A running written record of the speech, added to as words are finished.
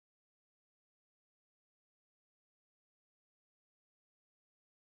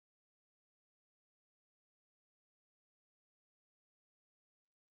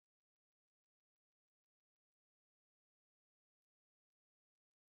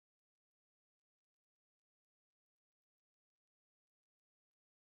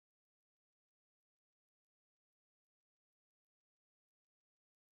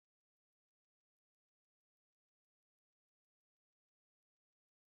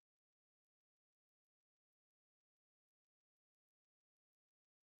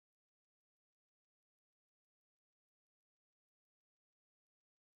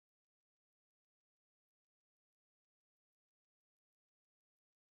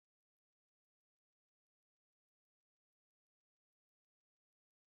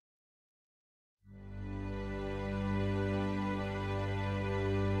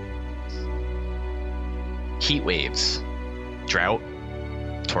Heat waves, drought,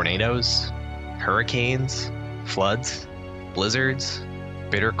 tornadoes, hurricanes, floods, blizzards,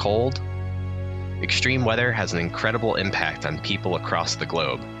 bitter cold. Extreme weather has an incredible impact on people across the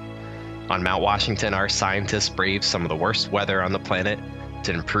globe. On Mount Washington, our scientists brave some of the worst weather on the planet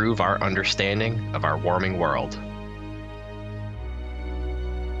to improve our understanding of our warming world.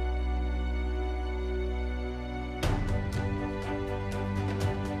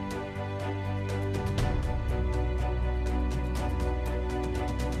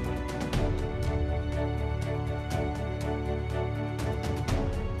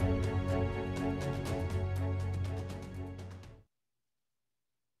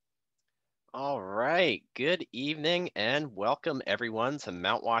 All right, good evening and welcome everyone to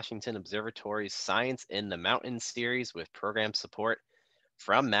Mount Washington Observatory's Science in the Mountains series with program support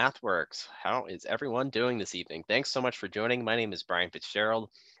from MathWorks. How is everyone doing this evening? Thanks so much for joining. My name is Brian Fitzgerald,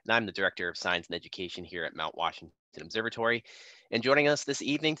 and I'm the Director of Science and Education here at Mount Washington Observatory. And joining us this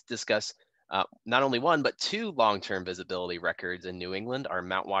evening to discuss not only one, but two long-term visibility records in New England are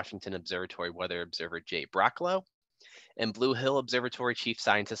Mount Washington Observatory Weather Observer Jay Broccolo and Blue Hill Observatory Chief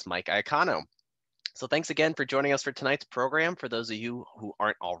Scientist Mike Iacono. So thanks again for joining us for tonight's program. For those of you who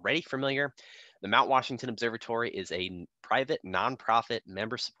aren't already familiar, the Mount Washington Observatory is a private, nonprofit,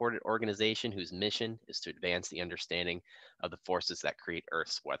 member-supported organization whose mission is to advance the understanding of the forces that create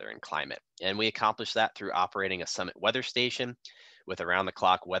Earth's weather and climate. And we accomplish that through operating a summit weather station with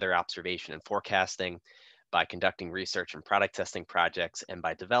around-the-clock weather observation and forecasting, by conducting research and product testing projects, and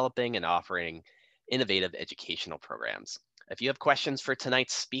by developing and offering innovative educational programs. If you have questions for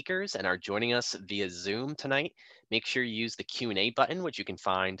tonight's speakers and are joining us via Zoom tonight, make sure you use the Q&A button, which you can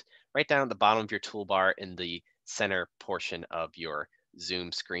find right down at the bottom of your toolbar in the center portion of your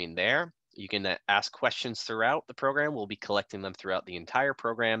Zoom screen there. You can ask questions throughout the program. We'll be collecting them throughout the entire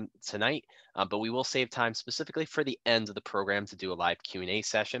program tonight, but we will save time specifically for the end of the program to do a live Q&A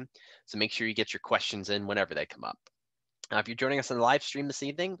session. So make sure you get your questions in whenever they come up. If you're joining us on the live stream this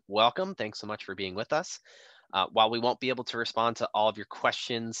evening, welcome. Thanks so much for being with us. While we won't be able to respond to all of your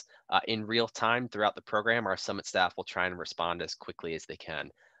questions in real time throughout the program, our Summit staff will try and respond as quickly as they can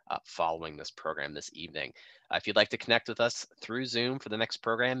following this program this evening. If you'd like to connect with us through Zoom for the next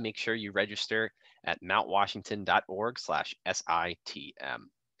program, make sure you register at mountwashington.org/SITM.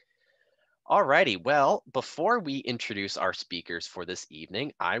 Alrighty, well, before we introduce our speakers for this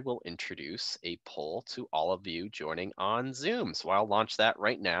evening, I will introduce a poll to all of you joining on Zoom. So I'll launch that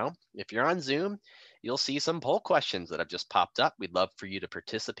right now. If you're on Zoom, you'll see some poll questions that have just popped up. We'd love for you to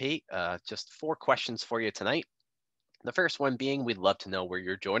participate. Just 4 questions for you tonight. The first one being, we'd love to know where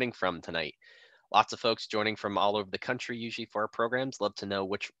you're joining from tonight. Lots of folks joining from all over the country, usually for our programs. Love to know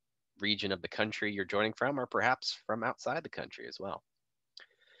which region of the country you're joining from, or perhaps from outside the country as well.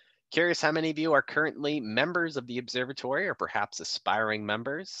 Curious how many of you are currently members of the observatory or perhaps aspiring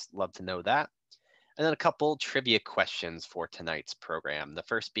members. Love to know that. And then a couple trivia questions for tonight's program. The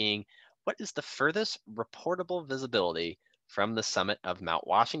first being, what is the furthest reportable visibility from the summit of Mount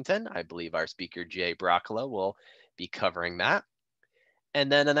Washington? I believe our speaker, Jay Broccolo, will be covering that. And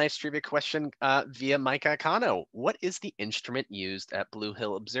then a nice trivia question via Mike Iacono. What is the instrument used at Blue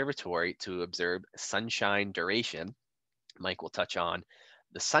Hill Observatory to observe sunshine duration? Mike will touch on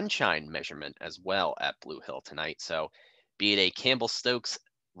the sunshine measurement as well at Blue Hill tonight. So be it a Campbell-Stokes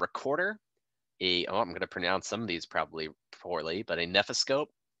recorder, I'm going to pronounce some of these probably poorly, but a nephoscope,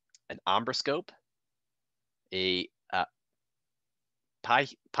 an ombroscope, a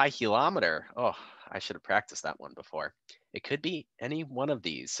piezometer. Oh, I should have practiced that one before. It could be any one of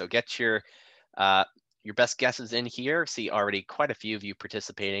these. So get your best guesses in here. See already quite a few of you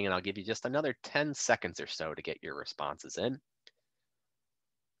participating, and I'll give you just another 10 seconds or so to get your responses in.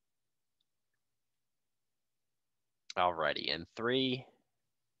 Alrighty, in 3,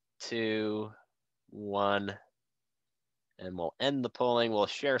 2, 1, and we'll end the polling. We'll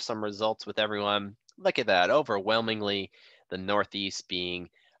share some results with everyone. Look at that, overwhelmingly the Northeast being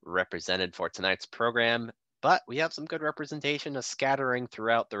represented for tonight's program, but we have some good representation, a scattering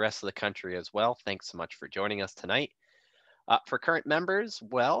throughout the rest of the country as well. Thanks so much for joining us tonight. For current members,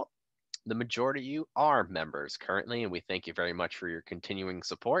 well, the majority of you are members currently, and we thank you very much for your continuing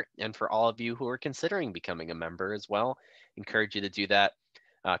support. And for all of you who are considering becoming a member as well, encourage you to do that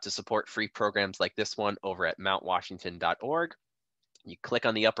to support free programs like this one over at mountwashington.org. You click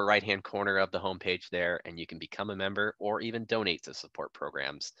on the upper right-hand corner of the homepage there, and you can become a member or even donate to support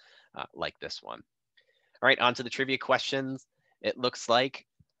programs like this one. All right, on to the trivia questions. It looks like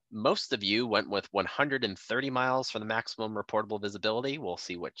most of you went with 130 miles for the maximum reportable visibility. We'll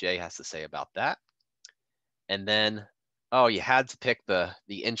see what Jay has to say about that. And then, oh, you had to pick the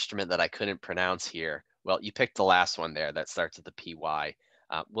instrument that I couldn't pronounce here. Well, you picked the last one there that starts with the PY.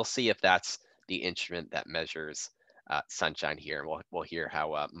 We'll see if that's the instrument that measures sunshine here. We'll hear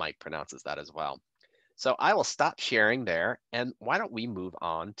how Mike pronounces that as well. So I will stop sharing there, and why don't we move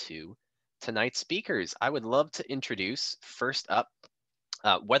on to tonight's speakers? I would love to introduce first up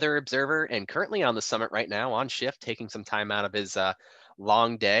weather observer and currently on the summit right now on shift, taking some time out of his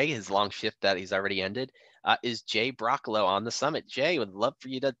long day, his long shift that he's already ended, is Jay Broccolo on the summit. Jay, would love for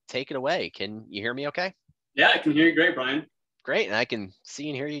you to take it away. Can you hear me okay? Yeah, I can hear you great, Brian. Great, and I can see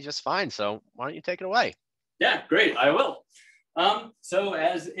and hear you just fine. So why don't you take it away? Yeah, great, I will. So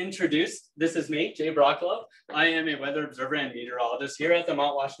as introduced, this is me, Jay Broccolo. I am a weather observer and meteorologist here at the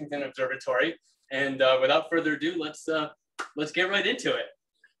Mount Washington Observatory. And without further ado, let's get right into it.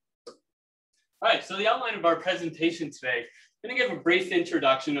 All right, so the outline of our presentation today, I'm going to give a brief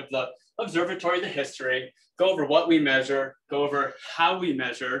introduction of the observatory, the history, go over what we measure, go over how we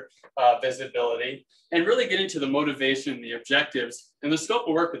measure visibility, and really get into the motivation, the objectives, and the scope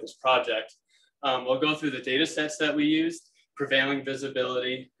of work with this project. We'll go through the data sets that we used, prevailing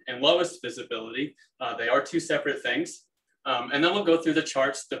visibility and lowest visibility. They are two separate things. And then we'll go through the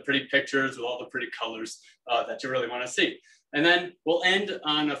charts, the pretty pictures with all the pretty colors that you really want to see. And then we'll end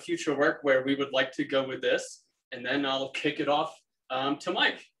on a future work where we would like to go with this. And then I'll kick it off to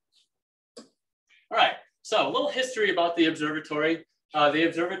Mike. All right, so a little history about the observatory. The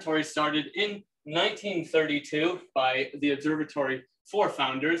observatory started in 1932 by the observatory 4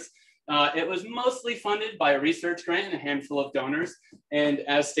 founders. It was mostly funded by a research grant and a handful of donors. And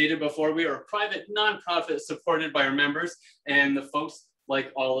as stated before, we are a private nonprofit supported by our members and the folks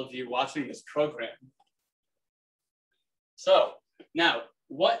like all of you watching this program. So now,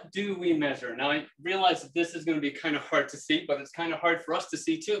 what do we measure? Now, I realize that this is going to be kind of hard to see, but it's kind of hard for us to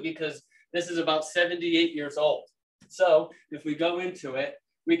see too, because this is about 78 years old. So if we go into it,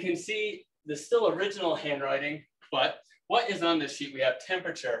 we can see the still original handwriting, but what is on this sheet? We have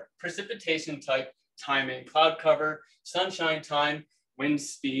temperature, precipitation type, timing, cloud cover, sunshine time, wind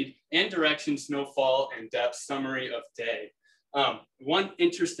speed, and direction, snowfall, and depth, summary of day. One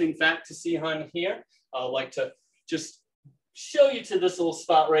interesting fact to see on here, I'd like to just show you to this little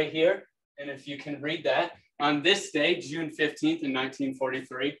spot right here. And if you can read that, on this day, June 15th in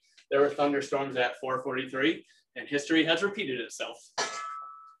 1943, there were thunderstorms at 4:43, and history has repeated itself.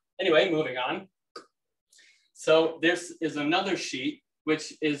 Anyway, moving on. So this is another sheet,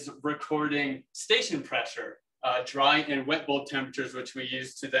 which is recording station pressure, dry and wet bulb temperatures, which we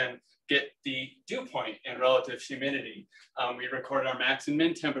use to then get the dew point and relative humidity. We record our max and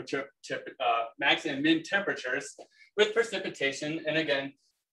min temperatures with precipitation, and again,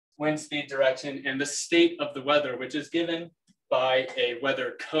 wind speed, direction, and the state of the weather, which is given by a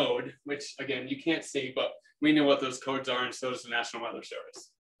weather code, which again, you can't see, but we know what those codes are, and so does the National Weather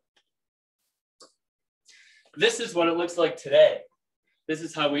Service. This is what it looks like today. This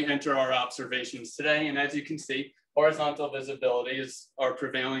is how we enter our observations today. And as you can see, horizontal visibility is our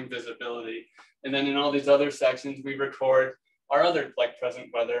prevailing visibility. And then in all these other sections, we record our other like present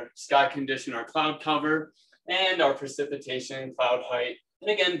weather, sky condition, our cloud cover, and our precipitation, cloud height, and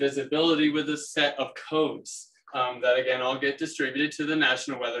again, visibility with a set of codes that again, all get distributed to the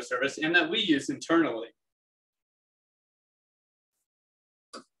National Weather Service and that we use internally.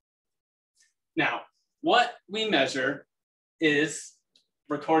 Now, what we measure is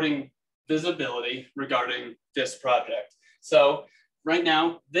recording visibility regarding this project. So right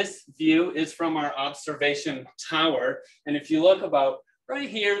now, this view is from our observation tower. And if you look about right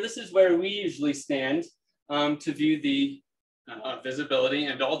here, this is where we usually stand to view the visibility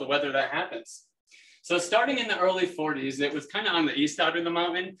and all the weather that happens. So starting in the early 40s, it was kind of on the east side of the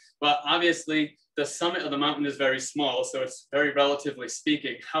mountain, but obviously the summit of the mountain is very small, so it's very relatively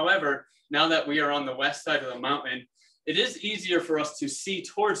speaking. However, now that we are on the west side of the mountain, it is easier for us to see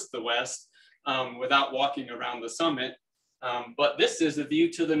towards the west without walking around the summit. But this is a view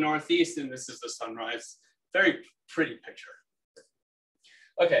to the northeast, and this is the sunrise. Very pretty picture.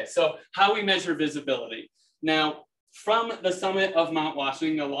 Okay, so how we measure visibility. Now, from the summit of Mount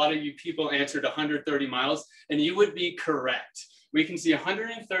Washington, a lot of you people answered 130 miles, and you would be correct. We can see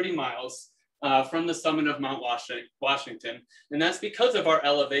 130 miles from the summit of Mount Washington, and that's because of our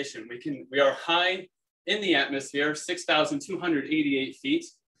elevation. We are high in the atmosphere, 6,288 feet,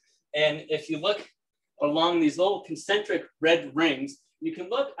 and if you look along these little concentric red rings, you can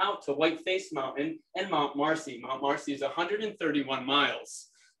look out to Whiteface Mountain and Mount Marcy. Mount Marcy is 131 miles,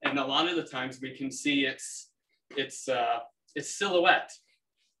 and a lot of the times we can see its silhouette.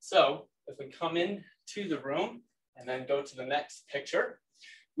 So if we come in to the room and then go to the next picture,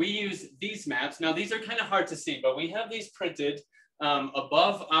 we use these maps. Now these are kind of hard to see, but we have these printed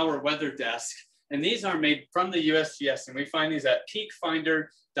above our weather desk, And these are made from the USGS, and we find these at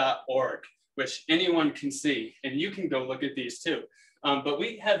peakfinder.org, which anyone can see, and you can go look at these too. But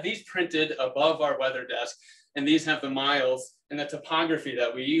we have these printed above our weather desk, and these have the miles and the topography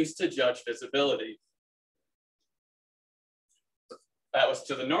that we use to judge visibility. That was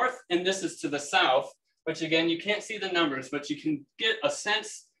to the north, and this is to the south, which again, you can't see the numbers, but you can get a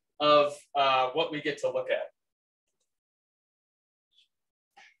sense of what we get to look at.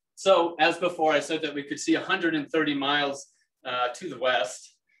 So as before, I said that we could see 130 miles to the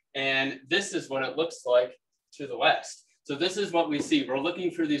west, and this is what it looks like to the west. So this is what we see. We're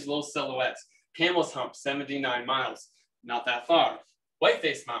looking for these little silhouettes. Camel's Hump, 79 miles, not that far.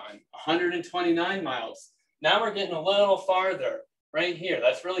 Whiteface Mountain, 129 miles. Now we're getting a little farther right here.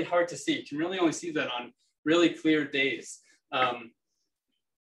 That's really hard to see. You can really only see that on really clear days.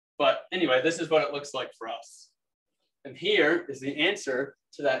 But anyway, this is what it looks like for us. And here is the answer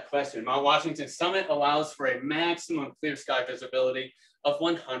to that question. Mount Washington summit allows for a maximum clear sky visibility of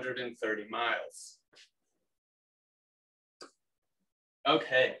 130 miles.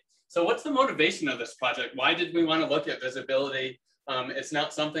 Okay, so what's the motivation of this project? Why did we want to look at visibility? It's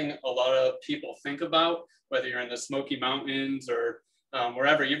not something a lot of people think about, whether you're in the Smoky Mountains or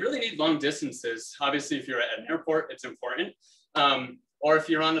wherever. You really need long distances. Obviously, if you're at an airport, it's important. Or if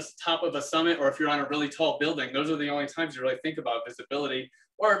you're on the top of a summit, or if you're on a really tall building, those are the only times you really think about visibility,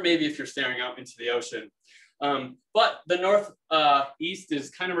 or maybe if you're staring out into the ocean. But the northeast is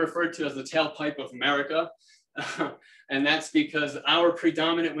kind of referred to as the tailpipe of America. And that's because our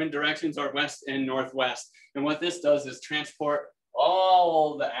predominant wind directions are west and northwest. And what this does is transport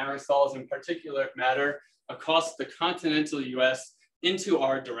all the aerosols and particulate matter across the continental US into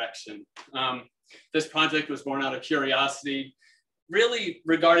our direction. This project was born out of curiosity, really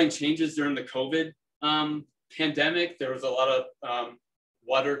regarding changes during the COVID pandemic. There was a lot of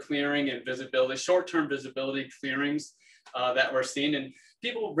water clearing and visibility, short-term visibility clearings that were seen. And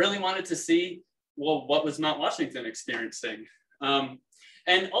people really wanted to see, well, what was Mount Washington experiencing?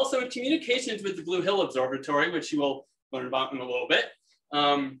 And also in communications with the Blue Hill Observatory, which you will learn about in a little bit,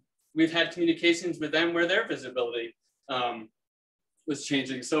 we've had communications with them where their visibility was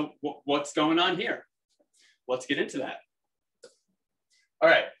changing. So what's going on here? Let's get into that. All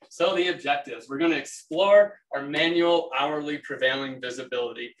right, so the objectives. We're going to explore our manual hourly prevailing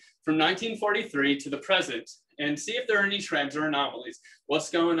visibility from 1943 to the present and see if there are any trends or anomalies. What's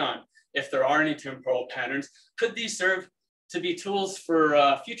going on? If there are any temporal patterns, could these serve to be tools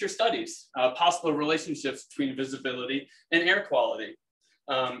for future studies, possible relationships between visibility and air quality?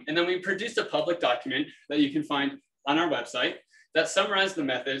 And then we produced a public document that you can find on our website that summarizes the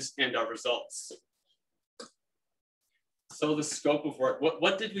methods and our results. So the scope of work,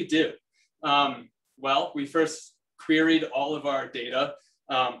 what did we do? Well, we first queried all of our data.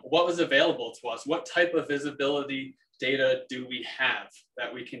 What was available to us? What type of visibility data do we have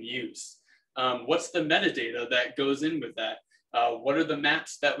that we can use? What's the metadata that goes in with that? What are the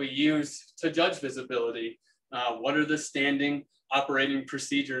maps that we use to judge visibility? What are the standing operating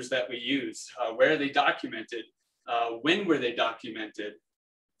procedures that we use? Where are they documented? When were they documented?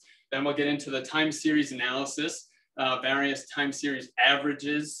 Then we'll get into the time series analysis, various time series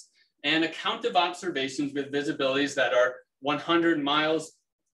averages, and a count of observations with visibilities that are 100 miles,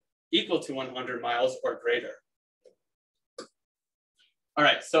 equal to 100 miles or greater. All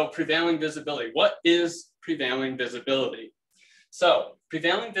right, so prevailing visibility. What is prevailing visibility? So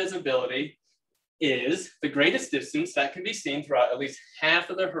prevailing visibility is the greatest distance that can be seen throughout at least half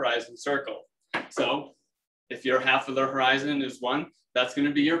of the horizon circle. So if your half of the horizon is 1, that's going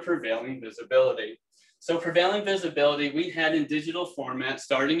to be your prevailing visibility. So prevailing visibility we had in digital format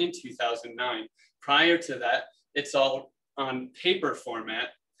starting in 2009. Prior to that, it's all on paper format.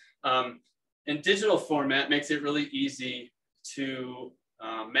 And digital format makes it really easy to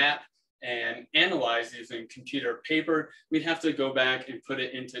map and analyze using computer. Paper, we'd have to go back and put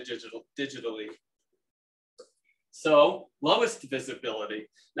it into digitally. So lowest visibility.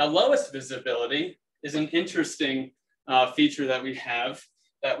 Now lowest visibility is an interesting feature that we have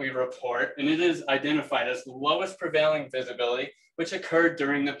that we report, and it is identified as the lowest prevailing visibility, which occurred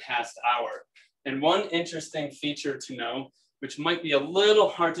during the past hour. And one interesting feature to know, which might be a little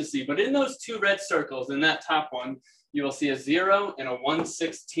hard to see, but in those 2 red circles in that top one, you will see a 0 and a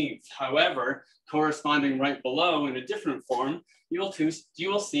 1/16. However, corresponding right below in a different form, you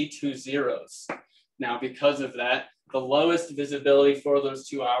will see 2 zeros. Now, because of that, the lowest visibility for those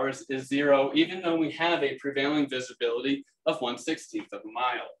 2 hours is 0, even though we have a prevailing visibility of 1/16 of a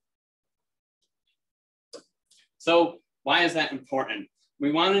mile. So why is that important?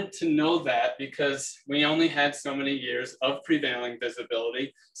 We wanted to know that because we only had so many years of prevailing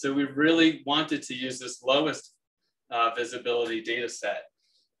visibility. So we really wanted to use this lowest visibility data set.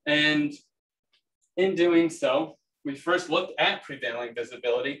 And in doing so, we first looked at prevailing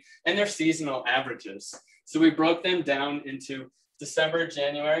visibility and their seasonal averages. So we broke them down into December,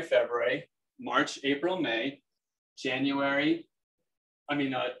 January, February, March, April, May, June,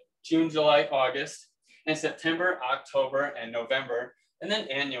 July, August, and September, October, and November, and then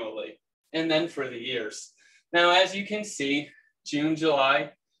annually, and then for the years. Now, as you can see, June,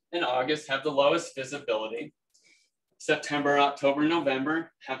 July, and August have the lowest visibility. September, October,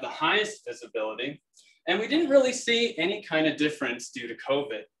 November have the highest visibility. And we didn't really see any kind of difference due to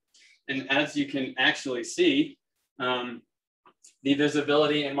COVID. And as you can actually see, the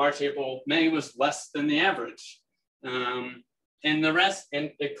visibility in March, April, May was less than the average. And the rest,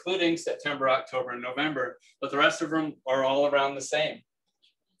 including September, October, and November, but the rest of them are all around the same.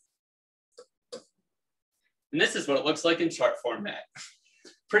 And this is what it looks like in chart format.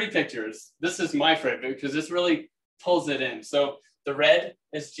 Pretty pictures. This is my favorite because this really pulls it in. So the red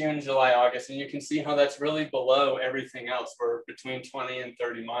is June, July, August, and you can see how that's really below everything else. We're between 20 and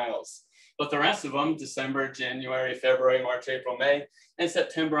 30 miles. But the rest of them, December, January, February, March, April, May, and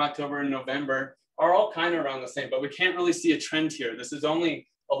September, October, and November are all kind of around the same, but we can't really see a trend here. This is only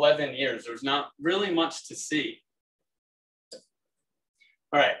 11 years. There's not really much to see.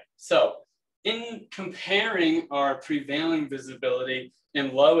 All right, so in comparing our prevailing visibility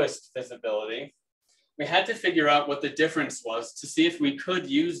and lowest visibility, we had to figure out what the difference was to see if we could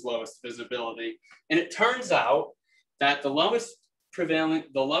use lowest visibility. And it turns out that the lowest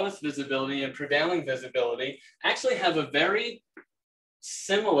visibility and prevailing visibility actually have a very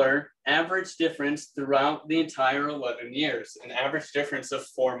similar average difference throughout the entire 11 years, an average difference of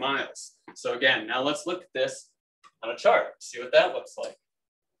 4 miles. So again, now let's look at this on a chart, see what that looks like.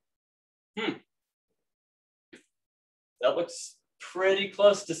 That looks pretty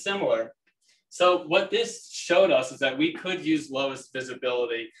close to similar. So what this showed us is that we could use lowest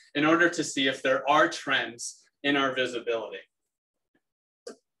visibility in order to see if there are trends in our visibility.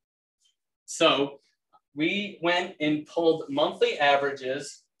 So we went and pulled monthly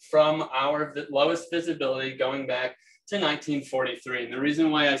averages from our lowest visibility going back to 1943. And the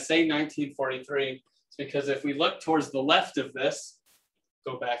reason why I say 1943 is because if we look towards the left of this,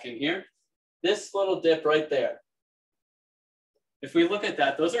 go back in here, this little dip right there. If we look at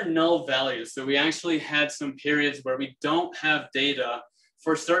that, those are null values. So we actually had some periods where we don't have data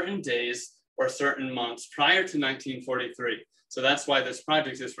for certain days or certain months prior to 1943. So that's why this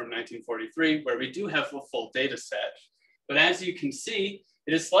project is from 1943, where we do have a full data set. But as you can see,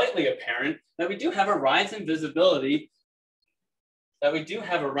 it is slightly apparent that we do have a rise in visibility,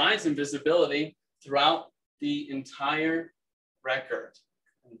 throughout the entire record.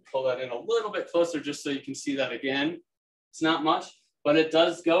 And pull that in a little bit closer just so you can see that again. It's not much, but it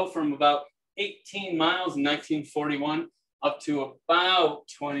does go from about 18 miles in 1941 up to about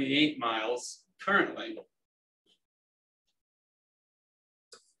 28 miles currently.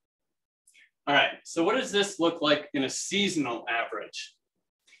 All right, so what does this look like in a seasonal average?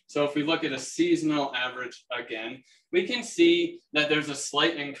 So if we look at a seasonal average again, we can see that there's a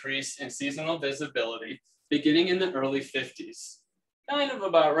slight increase in seasonal visibility beginning in the early 50s. Kind of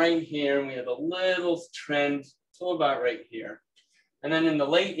about right here, and we had a little trend till about right here. And then in the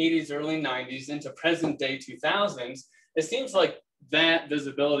late 80s, early 90s into present day 2000s, it seems like that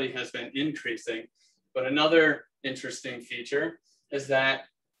visibility has been increasing. But another interesting feature is that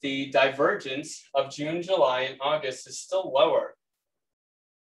the divergence of June, July, and August is still lower.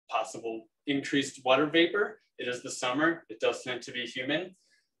 Possible increased water vapor. It is the summer. It does tend to be humid.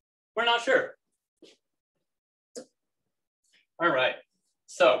 We're not sure. All right.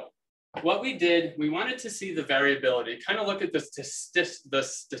 So what we did, we wanted to see the variability, kind of look at the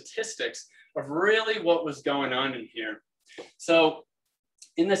statistics of really what was going on in here. So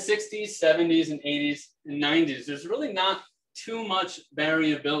in the 60s, 70s, and 80s, and 90s, there's really not too much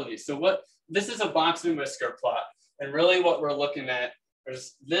variability. So this is a box and whisker plot. And really what we're looking at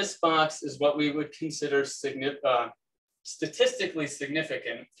is this box is what we would consider statistically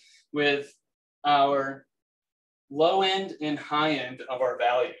significant with our low end and high end of our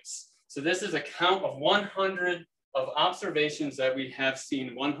values. So this is a count of 100 of observations that we have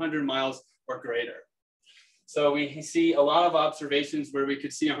seen 100 miles or greater. So we see a lot of observations where we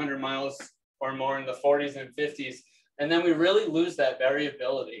could see 100 miles or more in the 40s and 50s. And then we really lose that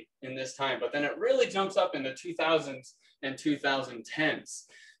variability in this time. But then it really jumps up in the 2000s and 2010s.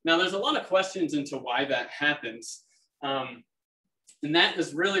 Now, there's a lot of questions into why that happens. And that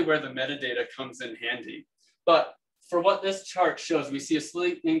is really where the metadata comes in handy. But for what this chart shows, we see a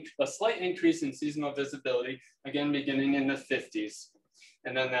slight increase in seasonal visibility, again, beginning in the 50s,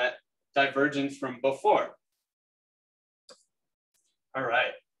 and then that divergence from before. All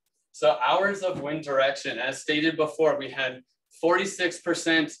right, so hours of wind direction. As stated before, we had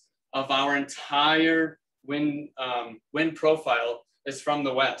 46% of our entire wind profile is from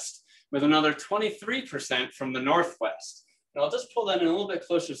the west, with another 23% from the northwest. And I'll just pull that in a little bit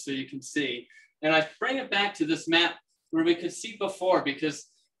closer so you can see. And I bring it back to this map where we could see before, because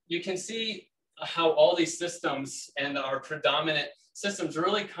you can see how all these systems and our predominant systems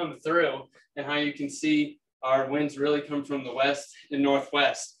really come through, and how you can see our winds really come from the west and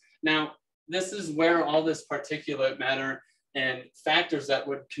northwest. Now, this is where all this particulate matter and factors that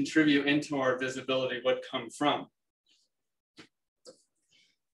would contribute into our visibility would come from.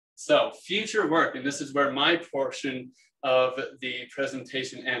 So future work, and this is where my portion of the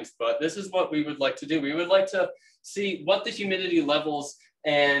presentation ends, but this is what we would like to do. We would like to see what the humidity levels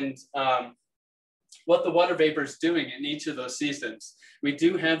and what the water vapor is doing in each of those seasons. We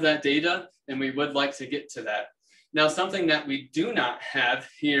do have that data, and we would like to get to that. Now, something that we do not have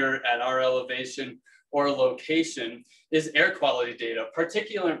here at our elevation or location is air quality data,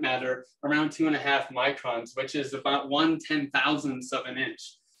 particulate matter around 2.5 microns, which is about 1/10,000th of an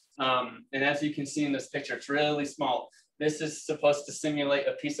inch. And as you can see in this picture, it's really small. This is supposed to simulate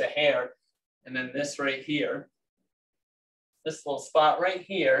a piece of hair. And then this right here, this little spot right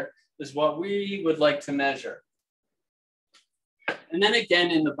here is what we would like to measure. And then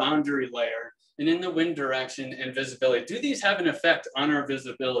again, in the boundary layer and in the wind direction and visibility, do these have an effect on our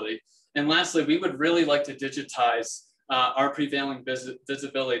visibility? And lastly, we would really like to digitize our prevailing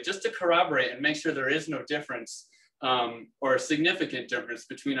visibility just to corroborate and make sure there is no difference or a significant difference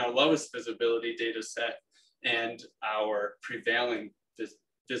between our lowest visibility data set and our prevailing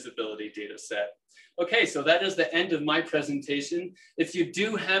visibility data set. Okay, so that is the end of my presentation. If you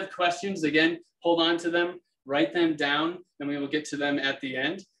do have questions, again, hold on to them, write them down, and we will get to them at the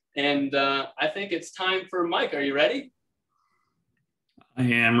end. And I think it's time for Mike. Are you ready? I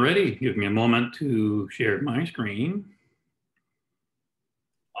am ready. Give me a moment to share my screen.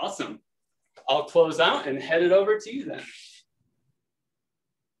 Awesome. I'll close out and head it over to you then.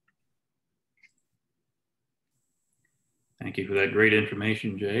 Thank you for that great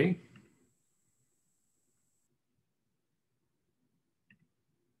information, Jay.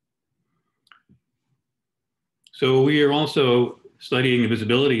 So we are also studying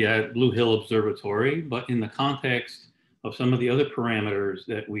visibility at Blue Hill Observatory, but in the context of some of the other parameters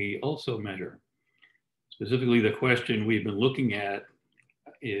that we also measure. Specifically, the question we've been looking at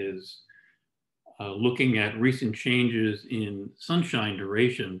is looking at recent changes in sunshine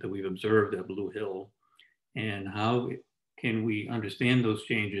duration that we've observed at Blue Hill, and how can we understand those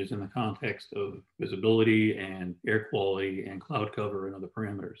changes in the context of visibility and air quality and cloud cover and other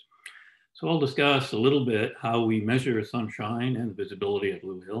parameters. So I'll discuss a little bit how we measure sunshine and visibility at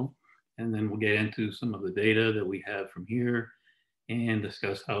Blue Hill, and then we'll get into some of the data that we have from here and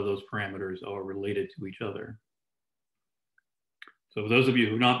discuss how those parameters are related to each other. So for those of you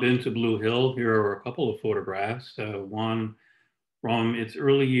who've not been to Blue Hill, here are a couple of photographs. One from its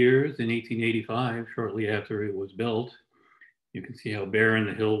early years in 1885, shortly after it was built. You can see how barren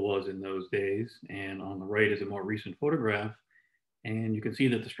the hill was in those days. And on the right is a more recent photograph. And you can see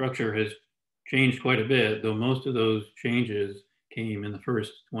that the structure has changed quite a bit, though most of those changes came in the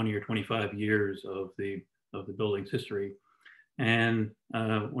first 20 or 25 years of the building's history. And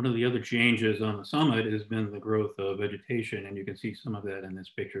one of the other changes on the summit has been the growth of vegetation, and you can see some of that in this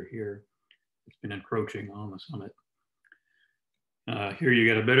picture here. It's been encroaching on the summit. Here you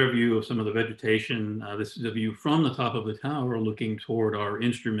get a better view of some of the vegetation. This is a view from the top of the tower looking toward our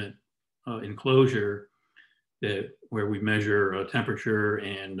instrument enclosure where we measure temperature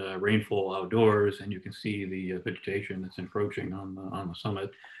and rainfall outdoors, and you can see the vegetation that's encroaching on the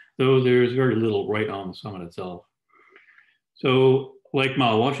summit, though there's very little right on the summit itself. So like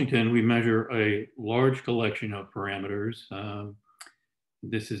Mount Washington, we measure a large collection of parameters.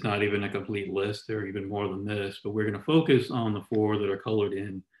 This is not even a complete list. There are even more than this, but we're going to focus on the 4 that are colored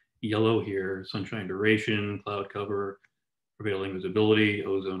in yellow here: sunshine duration, cloud cover, prevailing visibility,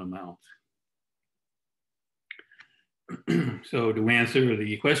 ozone amount. So to answer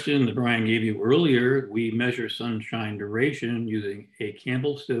the question that Brian gave you earlier, we measure sunshine duration using a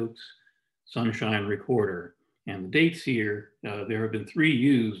Campbell-Stokes sunshine recorder. And the dates here, there have been 3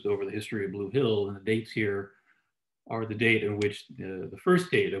 used over the history of Blue Hill, and the dates here are the date in which, the first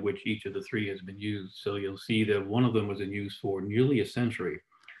date at which each of the 3 has been used. So you'll see that one of them was in use for nearly a century.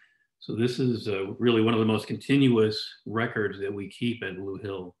 So this is really one of the most continuous records that we keep at Blue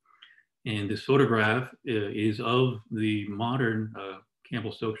Hill. And this photograph is of the modern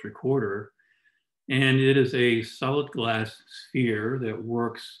Campbell-Stokes recorder. And it is a solid glass sphere that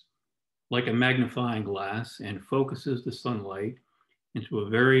works like a magnifying glass and focuses the sunlight into a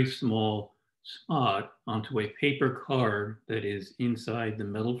very small spot onto a paper card that is inside the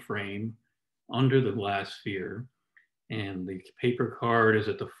metal frame under the glass sphere. And the paper card is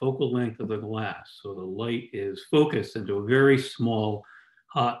at the focal length of the glass. So the light is focused into a very small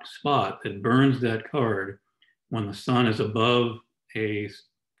hot spot that burns that card when the sun is above a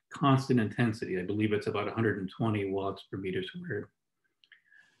constant intensity. I believe it's about 120 watts per meter squared.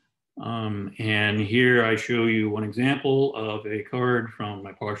 And here I show you one example of a card from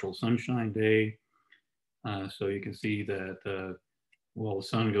my partial sunshine day. So you can see that while the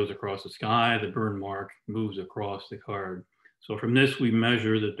sun goes across the sky, the burn mark moves across the card. So from this, we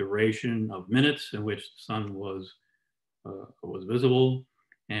measure the duration of minutes in which the sun was visible,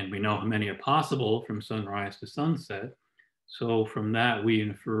 and we know how many are possible from sunrise to sunset. So from that, we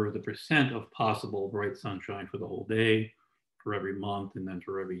infer the percent of possible bright sunshine for the whole day, for every month, and then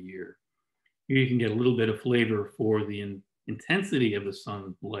for every year. Here you can get a little bit of flavor for the intensity of the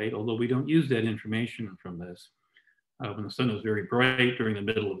sunlight, although we don't use that information from this. When the sun is very bright during the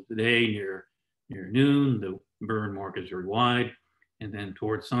middle of the day, near noon, the burn mark is very wide. And then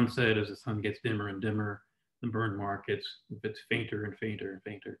towards sunset, as the sun gets dimmer and dimmer, the burn mark gets fainter and fainter and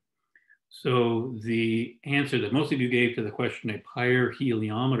fainter. So the answer that most of you gave to the question, a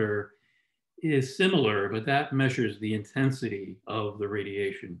pyrheliometer, is similar, but that measures the intensity of the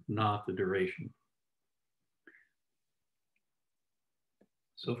radiation, not the duration.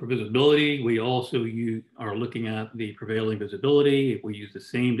 So for visibility, we also are looking at the prevailing visibility. We use the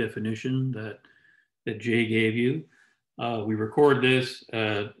same definition that Jay gave you. We record this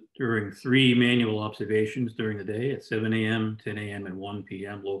during 3 manual observations during the day at 7 a.m., 10 a.m., and 1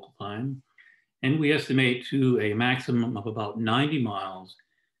 p.m. local time. And we estimate to a maximum of about 90 miles,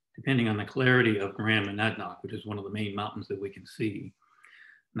 depending on the clarity of Graham and Nadnock, which is one of the main mountains that we can see.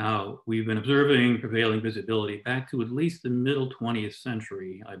 Now, we've been observing prevailing visibility back to at least the middle 20th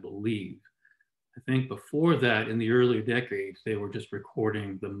century, I believe. I think before that, in the earlier decades, they were just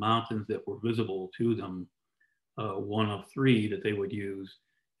recording the mountains that were visible to them, one of 3 that they would use.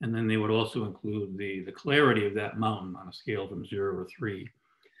 And then they would also include the clarity of that mountain on a scale from 0 to 3.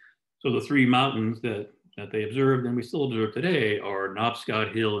 So the 3 mountains that they observed, and we still observe today, are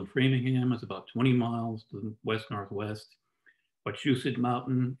Knobscott Hill in Framingham. It's about 20 miles to the west-northwest. Wachusett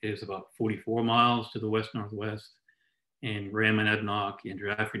Mountain is about 44 miles to the west-northwest. And Ramonadnock in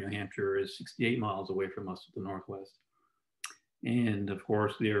Jaffrey, New Hampshire is 68 miles away from us to the northwest. And of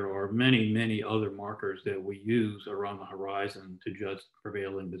course, there are many, many other markers that we use around the horizon to judge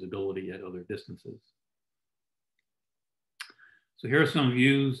prevailing visibility at other distances. So here are some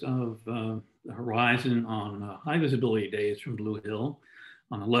views of the horizon on high visibility days from Blue Hill.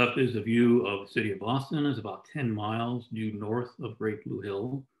 On the left is a view of the city of Boston. It's about 10 miles due north of Great Blue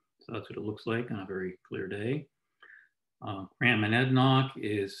Hill. So that's what it looks like on a very clear day. Ramonadnock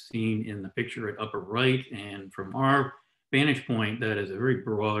is seen in the picture at upper right. And from our vantage point, that is a very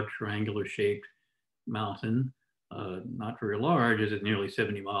broad triangular shaped mountain, not very large, as it's nearly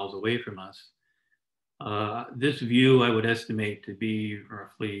 70 miles away from us. This view I would estimate to be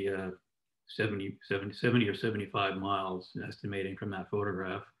roughly 70 or 75 miles, estimating from that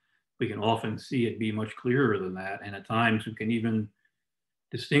photograph. We can often see it be much clearer than that. And at times we can even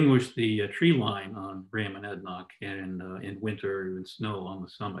distinguish the tree line on Ramonadnock and in winter, even snow on the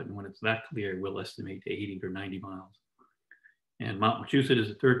summit. And when it's that clear, we'll estimate to 80 or 90 miles. And Mount Wachusett is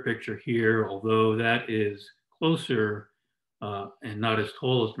the third picture here, although that is closer and not as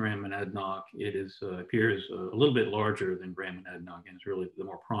tall as Ramonadnock. It appears a little bit larger than Ramonadnock, and it's really the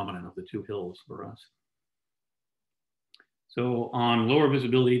more prominent of the 2 hills for us. So on lower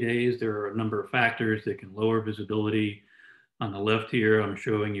visibility days, there are a number of factors that can lower visibility. On the left here, I'm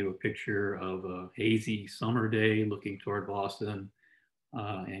showing you a picture of a hazy summer day looking toward Boston.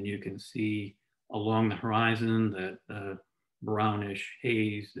 And you can see along the horizon that brownish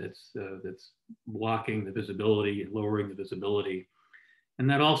haze that's blocking the visibility and lowering the visibility. And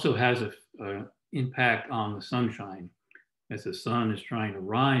that also has an impact on the sunshine. As the sun is trying to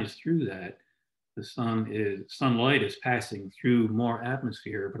rise through that, the sunlight is passing through more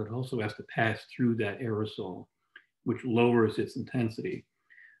atmosphere, but it also has to pass through that aerosol, which lowers its intensity.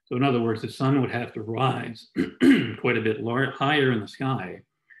 So in other words, the sun would have to rise quite a bit higher in the sky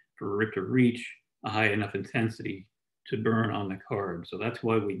for it to reach a high enough intensity to burn on the card. So that's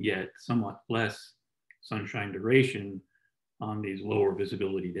why we get somewhat less sunshine duration on these lower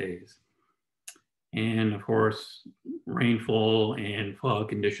visibility days. And of course, rainfall and fog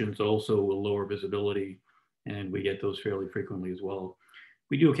conditions also will lower visibility, and we get those fairly frequently as well.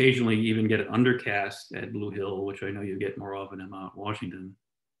 We do occasionally even get an undercast at Blue Hill, which I know you get more often in Mount Washington.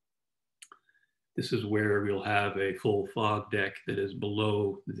 This is where we'll have a full fog deck that is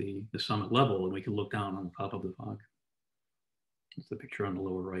below the summit level, and we can look down on the top of the fog. That's the picture on the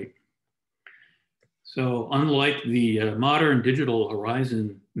lower right. So unlike the modern digital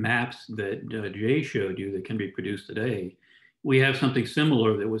horizon maps that Jay showed you that can be produced today, we have something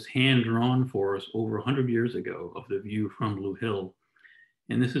similar that was hand-drawn for us over 100 years ago of the view from Blue Hill.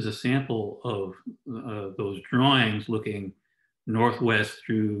 And this is a sample of those drawings looking northwest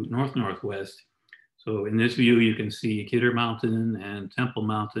through north-northwest. So in this view, you can see Kidder Mountain and Temple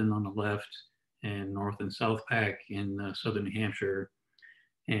Mountain on the left, and North and South Pack in southern New Hampshire,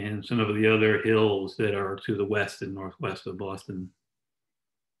 and some of the other hills that are to the west and northwest of Boston.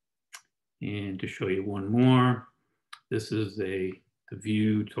 And to show you one more, this is the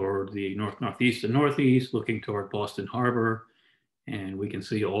view toward the north-northeast and northeast, looking toward Boston Harbor. And we can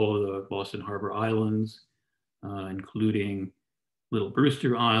see all of the Boston Harbor islands, including Little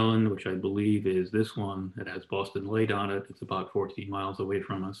Brewster Island, which I believe is this one that has Boston Light on it. It's about 14 miles away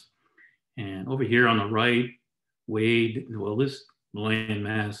from us. And over here on the right, Wade, well, this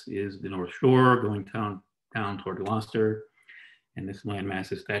landmass is the North Shore going down toward Gloucester. And this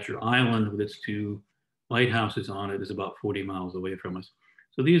landmass is Thatcher Island with its two lighthouses on it, is about 40 miles away from us.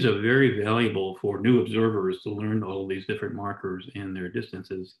 So these are very valuable for new observers to learn all these different markers and their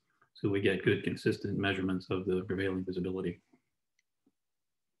distances, so we get good consistent measurements of the prevailing visibility.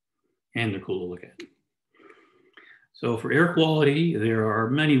 And they're cool to look at. So for air quality, there are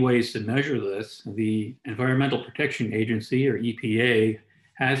many ways to measure this. The Environmental Protection Agency, or EPA,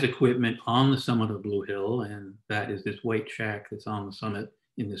 has equipment on the summit of Blue Hill, and that is this white shack that's on the summit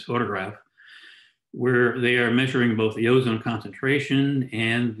in this photograph, where they are measuring both the ozone concentration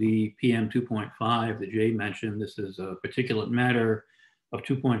and the PM 2.5 that Jay mentioned. This is a particulate matter of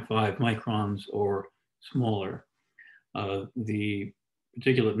 2.5 microns or smaller. The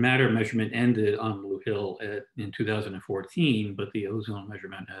particulate matter measurement ended on Blue Hill in 2014, but the ozone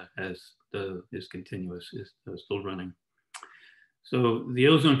measurement is continuous, is still running. So the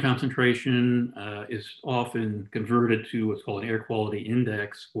ozone concentration is often converted to what's called an air quality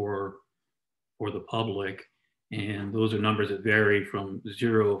index for the public. And those are numbers that vary from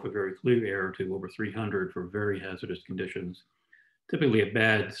 0 for very clear air to over 300 for very hazardous conditions. Typically a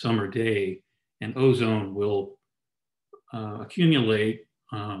bad summer day, and ozone will accumulate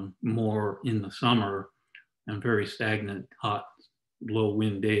more in the summer and very stagnant, hot, low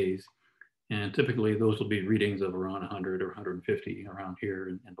wind days. And typically those will be readings of around 100 or 150 around here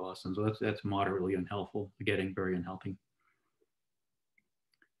in Boston. So that's moderately unhelpful, getting very unhealthy.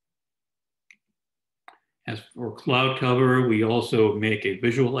 As for cloud cover, we also make a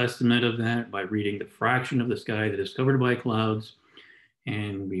visual estimate of that by reading the fraction of the sky that is covered by clouds.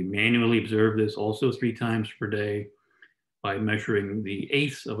 And we manually observe this also 3 times per day by measuring the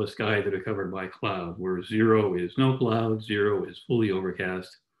eighths of a sky that are covered by cloud, where 0 is no cloud, 0 is fully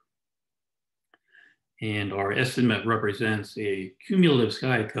overcast. And our estimate represents a cumulative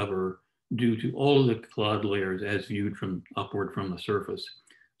sky cover due to all of the cloud layers as viewed from upward from the surface.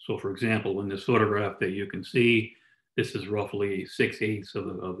 So for example, in this photograph that you can see, this is roughly 6/8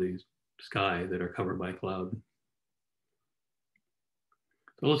 of the sky that are covered by cloud.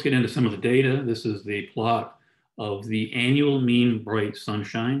 So let's get into some of the data. This is the plot of the annual mean bright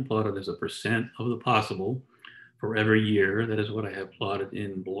sunshine, plotted as a percent of the possible for every year. That is what I have plotted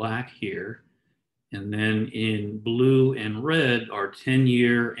in black here. And then in blue and red are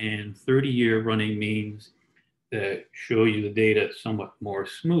 10-year and 30-year running means that show you the data somewhat more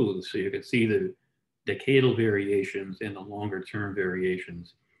smooth. So you can see the decadal variations and the longer term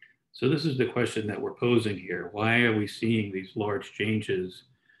variations. So this is the question that we're posing here. Why are we seeing these large changes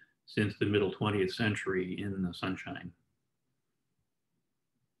since the middle 20th century in the sunshine?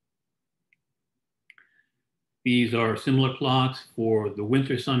 These are similar plots for the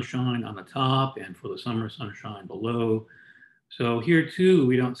winter sunshine on the top and for the summer sunshine below. So here too,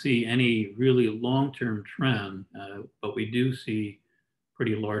 we don't see any really long-term trend, but we do see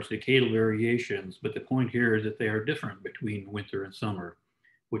pretty large decadal variations. But the point here is that they are different between winter and summer,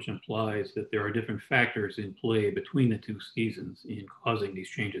 which implies that there are different factors in play between the two seasons in causing these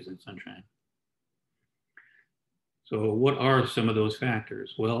changes in sunshine. So what are some of those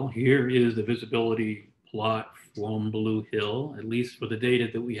factors? Well, here is the visibility plot from Blue Hill, at least for the data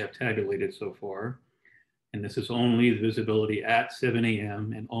that we have tabulated so far. And this is only the visibility at 7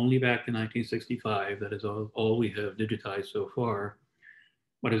 a.m. and only back to 1965. That is all we have digitized so far.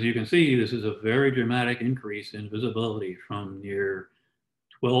 But as you can see, this is a very dramatic increase in visibility from near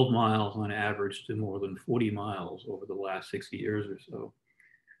 12 miles on average to more than 40 miles over the last 60 years or so.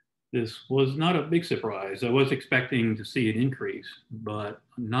 This was not a big surprise. I was expecting to see an increase, but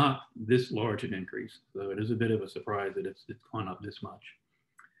not this large an increase. So it is a bit of a surprise that it's gone up this much.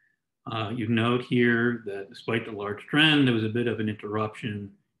 You note here that despite the large trend, there was a bit of an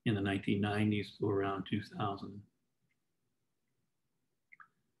interruption in the 1990s to around 2000.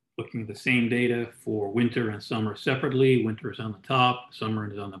 Looking at the same data for winter and summer separately, winter is on the top,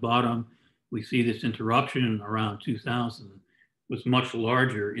 summer is on the bottom. We see this interruption around 2000 was much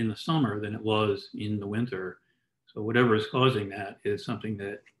larger in the summer than it was in the winter. So whatever is causing that is something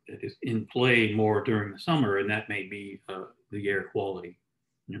that is in play more during the summer, and that may be the air quality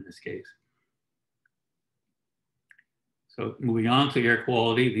in this case. So moving on to air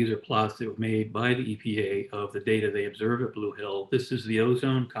quality, these are plots that were made by the EPA of the data they observed at Blue Hill. This is the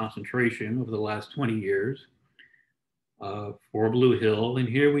ozone concentration over the last 20 years for Blue Hill. And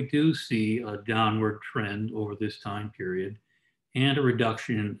here we do see a downward trend over this time period and a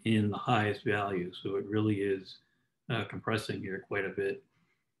reduction in the highest value. So it really is compressing here quite a bit.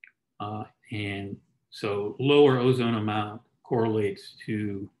 And so lower ozone amount correlates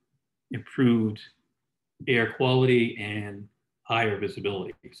to improved air quality and higher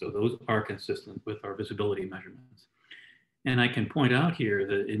visibility. So those are consistent with our visibility measurements. And I can point out here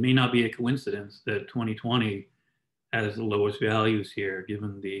that it may not be a coincidence that 2020 has the lowest values here,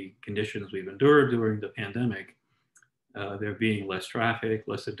 given the conditions we've endured during the pandemic. There being less traffic,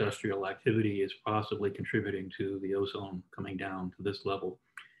 less industrial activity is possibly contributing to the ozone coming down to this level.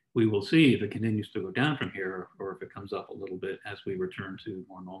 We will see if it continues to go down from here or if it comes up a little bit as we return to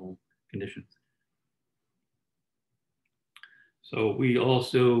more normal conditions. So we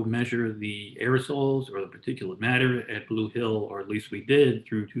also measure the aerosols or the particulate matter at Blue Hill, or at least we did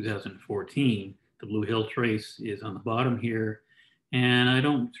through 2014. The Blue Hill trace is on the bottom here. And I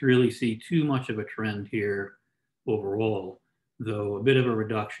don't really see too much of a trend here overall, though a bit of a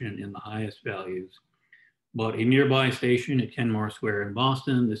reduction in the highest values. But a nearby station at Kenmore Square in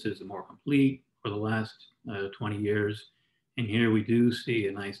Boston, this is more complete for the last 20 years. And here we do see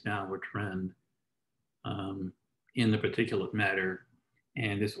a nice downward trend in the particulate matter.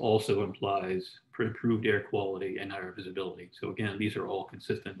 And this also implies improved air quality and higher visibility. So again, these are all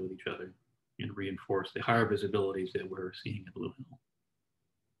consistent with each other and reinforce the higher visibilities that we're seeing at Blue Hill.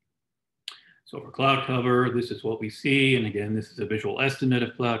 So for cloud cover, this is what we see. And again, this is a visual estimate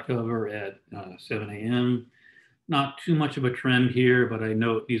of cloud cover at 7 a.m. Not too much of a trend here, but I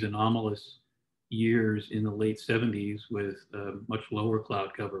note these anomalous years in the late 70s with much lower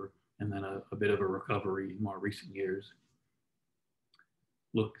cloud cover and then a bit of a recovery in more recent years.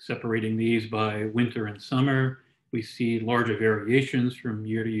 Look, separating these by winter and summer, we see larger variations from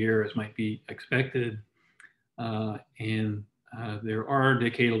year to year as might be expected. There are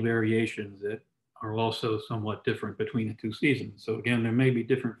decadal variations that are also somewhat different between the two seasons. So again, there may be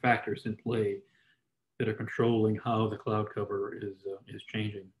different factors in play that are controlling how the cloud cover is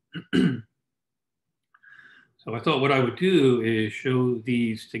changing. So I thought what I would do is show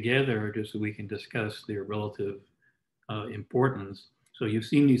these together just so we can discuss their relative importance. So you've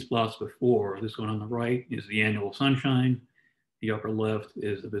seen these plots before. This one on the right is the annual sunshine. The upper left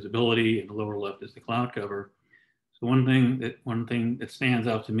is the visibility and the lower left is the cloud cover. So one thing that stands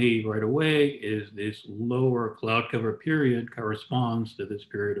out to me right away is this lower cloud cover period corresponds to this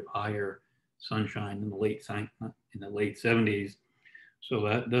period of higher sunshine in the late 70s. So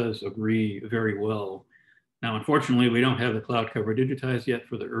that does agree very well. Now, unfortunately, we don't have the cloud cover digitized yet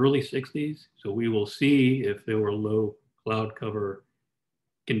for the early 60s. So we will see if there were low cloud cover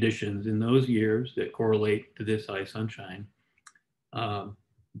conditions in those years that correlate to this high sunshine.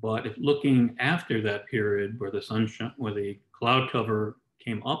 But if looking after that period where the cloud cover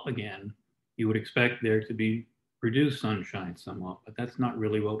came up again, you would expect there to be reduced sunshine somewhat, but that's not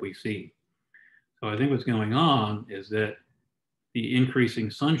really what we see. So I think what's going on is that the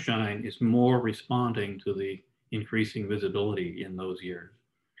increasing sunshine is more responding to the increasing visibility in those years.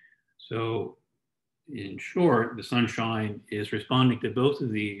 So in short, the sunshine is responding to both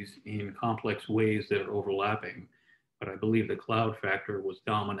of these in complex ways that are overlapping. But I believe the cloud factor was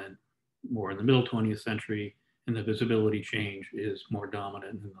dominant more in the middle 20th century, and the visibility change is more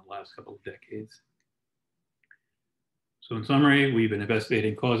dominant in the last couple of decades. So in summary, we've been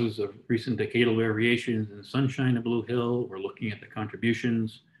investigating causes of recent decadal variations in sunshine at Blue Hill. We're looking at the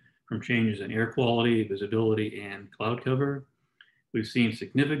contributions from changes in air quality, visibility, and cloud cover. We've seen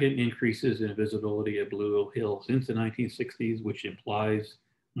significant increases in visibility at Blue Hill since the 1960s, which implies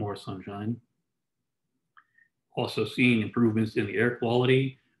more sunshine. also seen improvements in the air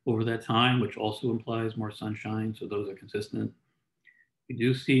quality over that time, which also implies more sunshine. So those are consistent. We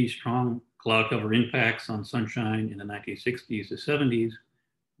do see strong cloud cover impacts on sunshine in the 1960s to 70s,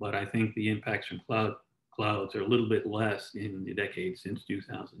 but I think the impacts from clouds are a little bit less in the decades since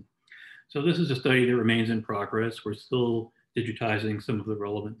 2000. So this is a study that remains in progress. We're still digitizing some of the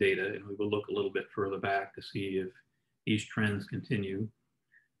relevant data, and we will look a little bit further back to see if these trends continue.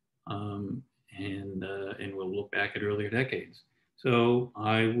 Um, and we'll look back at earlier decades. So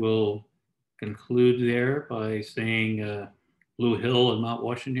I will conclude there by saying Blue Hill and Mount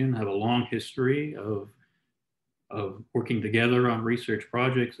Washington have a long history of working together on research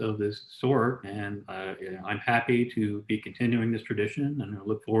projects of this sort. And I'm happy to be continuing this tradition, and I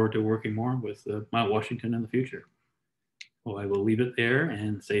look forward to working more with Mount Washington in the future. So I will leave it there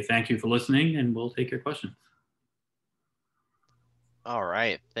and say thank you for listening, and we'll take your questions. All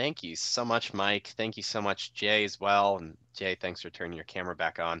right. Thank you so much, Mike. Thank you so much, Jay, as well. And Jay, thanks for turning your camera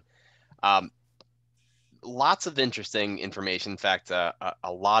back on. Lots of interesting information. In fact, a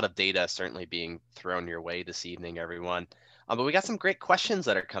lot of data certainly being thrown your way this evening, everyone. But we got some great questions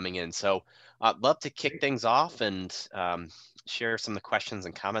that are coming in. So I'd love to kick things off and share some of the questions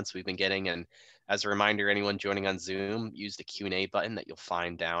and comments we've been getting. And as a reminder, anyone joining on Zoom, use the Q&A button that you'll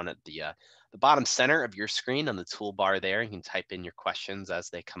find down at the bottom center of your screen on the toolbar there. You can type in your questions as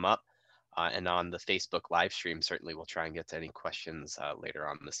they come up. And on the Facebook live stream, certainly we'll try and get to any questions later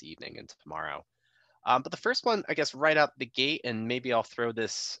on this evening and tomorrow. But the first one, I guess, right out the gate, and maybe I'll throw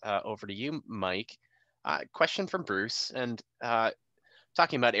this over to you, Mike. Question from Bruce, and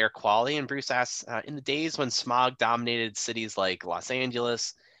talking about air quality. And Bruce asks, in the days when smog dominated cities like Los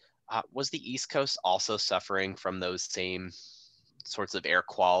Angeles, was the East Coast also suffering from those same sorts of air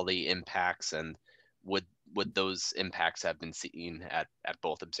quality impacts? And would those impacts have been seen at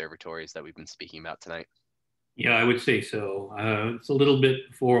both observatories that we've been speaking about tonight? Yeah, I would say so. It's a little bit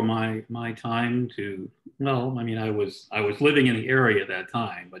before my time to. Well, I mean, I was living in the area at that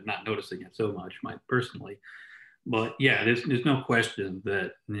time, but not noticing it so much, personally. But yeah, there's no question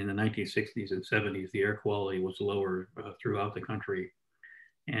that in the 1960s and 70s, the air quality was lower throughout the country,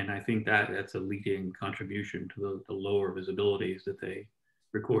 and I think that's a leading contribution to the lower visibilities that they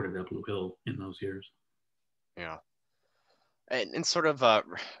recorded at Blue Hill in those years. Yeah, and sort of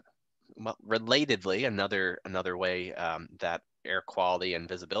well, relatedly, another way that air quality and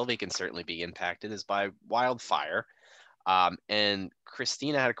visibility can certainly be impacted is by wildfire. And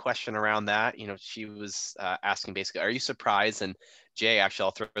Christina had a question around that. You know, she was asking basically, are you surprised? And Jay, actually,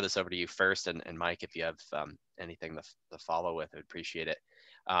 I'll throw this over to you first, and Mike, if you have anything to follow with, I'd appreciate it.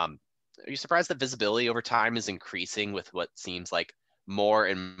 Are you surprised that visibility over time is increasing with what seems like more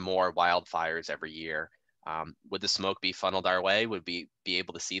and more wildfires every year? Would the smoke be funneled our way? Would we be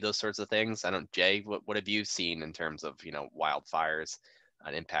able to see those sorts of things? I don't, Jay, what have you seen in terms of, you know, wildfires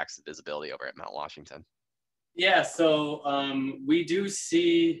and impacts of visibility over at Mount Washington? Yeah, so we do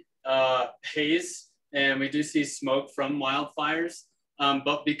see haze and we do see smoke from wildfires,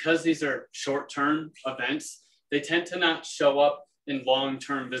 but because these are short-term events, they tend to not show up in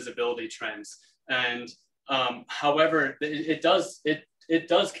long-term visibility trends. And however, it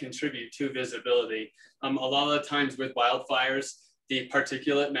does contribute to visibility. A lot of the times with wildfires, the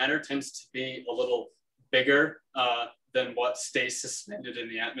particulate matter tends to be a little bigger than what stays suspended in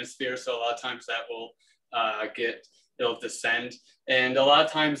the atmosphere. So a lot of times that will it'll descend. And a lot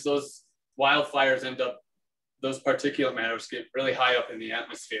of times those wildfires those particulate matters get really high up in the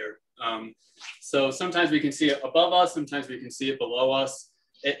atmosphere. So sometimes we can see it above us, sometimes we can see it below us.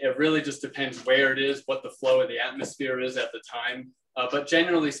 It really just depends where it is, what the flow of the atmosphere is at the time. But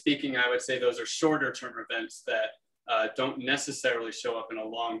generally speaking, I would say those are shorter term events that don't necessarily show up in a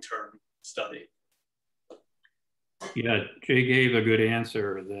long-term study. Yeah, Jay gave a good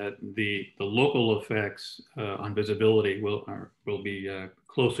answer that the local effects on visibility will be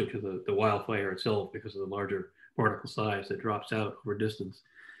closer to the wildfire itself because of the larger particle size that drops out over distance.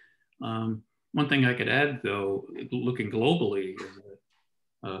 One thing I could add, though, looking globally, is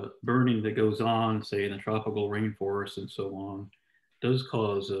that burning that goes on, say, in the tropical rainforests and so on, does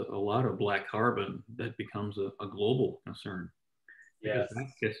cause a lot of black carbon that becomes a global concern. Because Yes.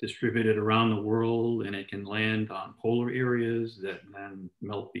 that gets distributed around the world and it can land on polar areas that then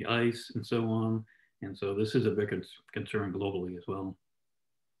melt the ice and so on. And so this is a big concern globally as well.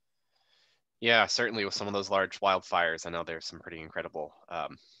 Yeah, certainly with some of those large wildfires, I know there's some pretty incredible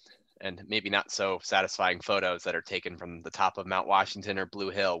and maybe not so satisfying photos that are taken from the top of Mount Washington or Blue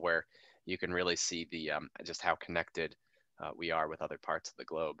Hill, where you can really see the just how connected we are with other parts of the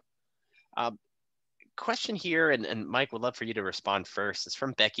globe. question here, and Mike, would love for you to respond first. It's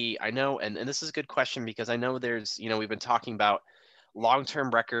from Becky. I know, and this is a good question because I know there's, we've been talking about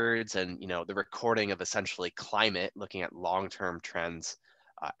long-term records and, the recording of essentially climate, looking at long-term trends,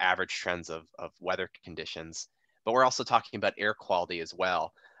 average trends of weather conditions. But we're also talking about air quality as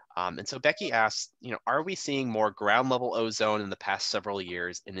well. And so Becky asked, are we seeing more ground level ozone in the past several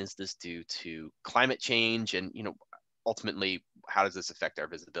years? And is this due to climate change? And, ultimately, how does this affect our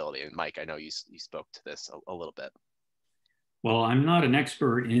visibility? And Mike, I know you spoke to this a little bit. Well, I'm not an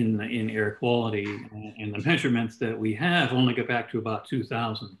expert in air quality, and the measurements that we have only go back to about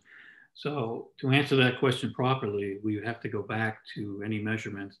 2000. So to answer that question properly, we have to go back to any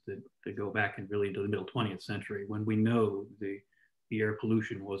measurements that go back and really into the middle 20th century, when we know the air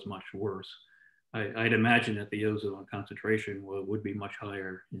pollution was much worse. I'd imagine that the ozone concentration would be much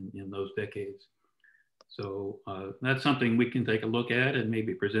higher in those decades. So that's something we can take a look at and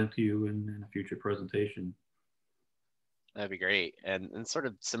maybe present to you in a future presentation. That'd be great. And sort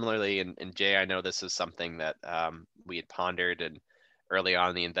of similarly, and Jay, I know this is something that we had pondered and early on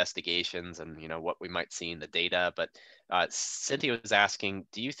in the investigations and, what we might see in the data. But Cynthia was asking,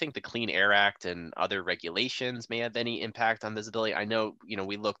 do you think the Clean Air Act and other regulations may have any impact on visibility? I know,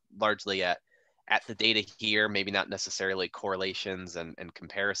 we look largely at the data here, maybe not necessarily correlations and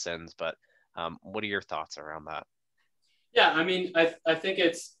comparisons, but what are your thoughts around that? Yeah, I mean, I think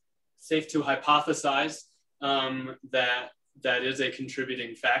it's safe to hypothesize that is a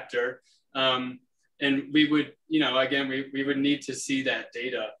contributing factor. And we would, again, we would need to see that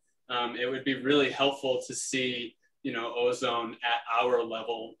data. It would be really helpful to see, ozone at our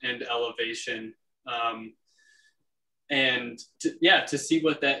level and elevation, and to see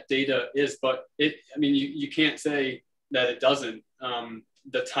what that data is. But you can't say that it doesn't.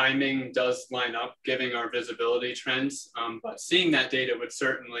 The timing does line up, giving our visibility trends, but seeing that data would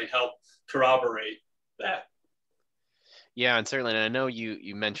certainly help corroborate that. Yeah, and certainly, and I know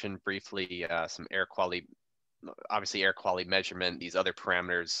you mentioned briefly some air quality, obviously air quality measurement. These other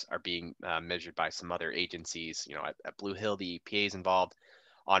parameters are being measured by some other agencies. At Blue Hill, the EPA is involved.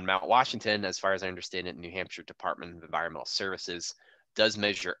 On Mount Washington, as far as I understand it, New Hampshire Department of Environmental Services does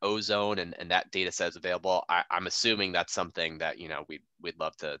measure ozone, and that data set is available. I'm assuming that's something that we'd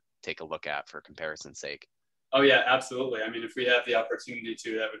love to take a look at for comparison's sake. Oh yeah, absolutely. I mean, if we have the opportunity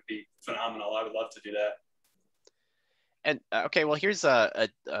to, that would be phenomenal. I would love to do that. And okay, well, here's a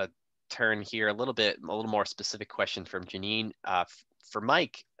turn here, a little more specific question from Janine. For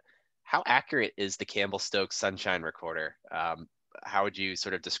Mike, how accurate is the Campbell-Stokes Sunshine Recorder? How would you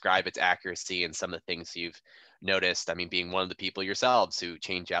sort of describe its accuracy and some of the things you've noticed? I mean, being one of the people yourselves who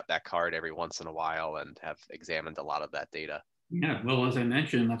change out that card every once in a while and have examined a lot of that data. Yeah, well, as I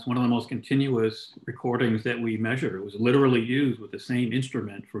mentioned, that's one of the most continuous recordings that we measure. It was literally used with the same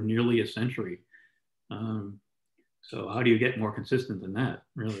instrument for nearly a century. So how do you get more consistent than that,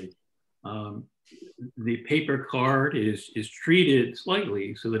 really? The paper card is treated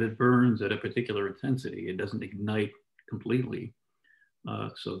slightly so that it burns at a particular intensity. It doesn't ignite completely.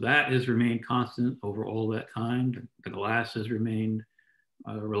 So that has remained constant over all that time. The glass has remained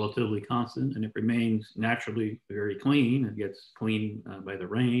relatively constant, and it remains naturally very clean. It gets clean by the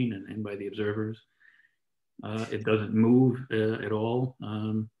rain and by the observers. It doesn't move at all.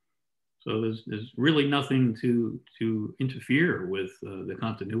 So there's really nothing to interfere with the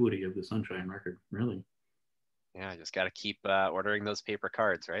continuity of the sunshine record, really. Yeah, just got to keep ordering those paper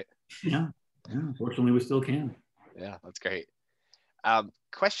cards, right? Yeah, fortunately we still can. Yeah, that's great.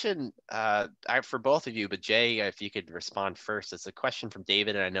 Question for both of you, but Jay, if you could respond first. It's a question from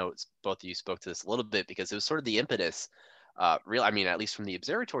David, and I know both of you spoke to this a little bit because it was sort of the impetus. At least from the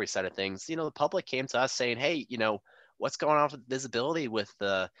observatory side of things, the public came to us saying, hey, what's going on with visibility with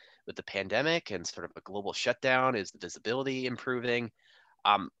the pandemic and sort of a global shutdown? Is the visibility improving?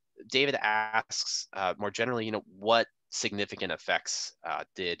 David asks more generally, what significant effects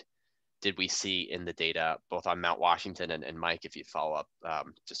did we see in the data, both on Mount Washington and Mike, if you follow up,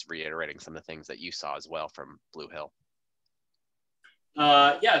 just reiterating some of the things that you saw as well from Blue Hill?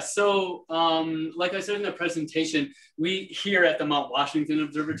 So like I said in the presentation, we here at the Mount Washington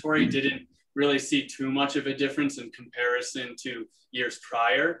Observatory didn't really see too much of a difference in comparison to years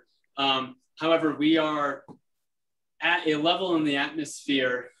prior. However, we are at a level in the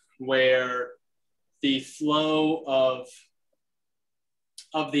atmosphere where the flow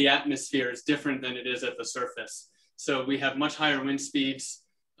of the atmosphere is different than it is at the surface. So we have much higher wind speeds,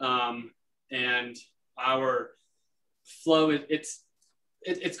 and our flow,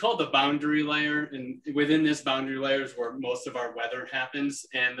 it's called the boundary layer, and within this boundary layer is where most of our weather happens,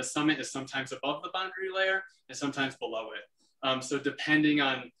 and the summit is sometimes above the boundary layer and sometimes below it. So depending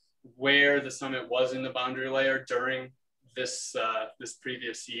on where the summit was in the boundary layer during this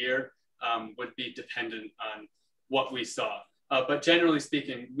previous year would be dependent on what we saw. But generally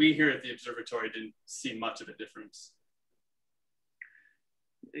speaking, we here at the observatory didn't see much of a difference.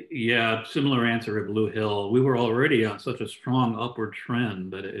 Yeah, similar answer at Blue Hill. We were already on such a strong upward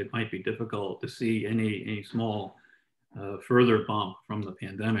trend that it might be difficult to see any small further bump from the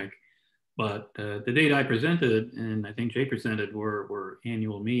pandemic. But the data I presented, and I think Jay presented, were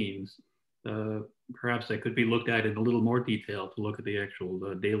annual means. Perhaps they could be looked at in a little more detail to look at the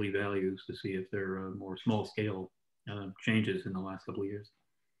actual daily values to see if there are more small scale changes in the last couple of years.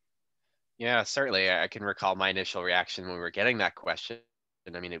 Yeah, certainly. I can recall my initial reaction when we were getting that question.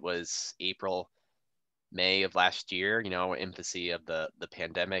 And I mean, it was April, May of last year, you know, infancy of the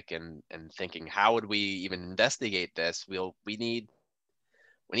pandemic, and thinking, how would we even investigate this? We need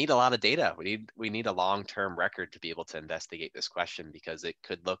a lot of data. We need a long-term record to be able to investigate this question, because it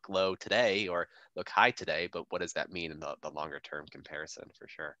could look low today or look high today, but what does that mean in the longer term comparison, for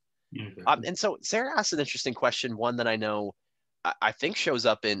sure? Yeah, exactly. And so Sarah asked an interesting question, one that I know I think shows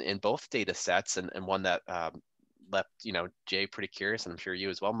up in both data sets, and one that left, you know, Jay pretty curious, and I'm sure you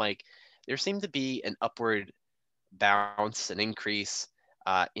as well, Mike. There seemed to be an upward bounce, an increase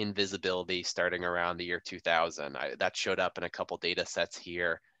in visibility starting around the year 2000. That showed up in a couple data sets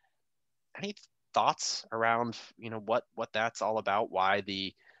here. Any thoughts around, you know, what that's all about? Why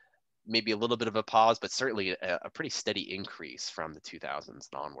the maybe a little bit of a pause, but certainly a pretty steady increase from the 2000s and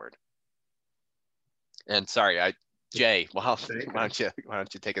onward? And sorry, Jay, well, why don't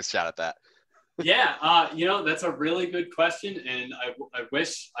you take a shot at that? Yeah, you know, that's a really good question, and I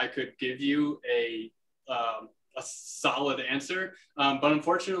wish I could give you a solid answer, but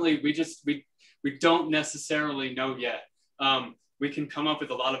unfortunately, we don't necessarily know yet. We can come up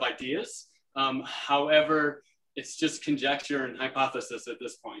with a lot of ideas. However, it's just conjecture and hypothesis at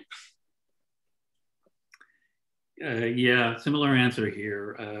this point. Yeah, similar answer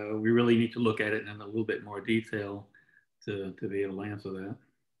here. We really need to look at it in a little bit more detail to be able to answer that.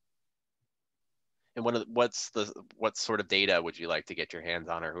 And what sort of data would you like to get your hands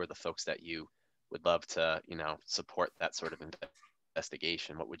on, or who are the folks that you would love to, you know, support that sort of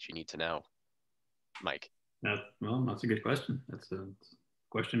investigation? What would you need to know, Mike? Well, that's a good question. That's a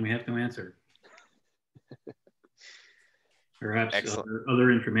question we have to answer. Perhaps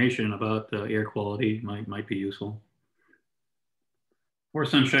other information about air quality might be useful, or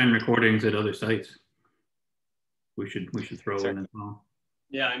sunshine recordings at other sites. We should throw in as well.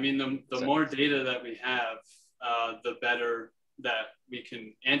 Yeah, I mean, the more data that we have, the better that we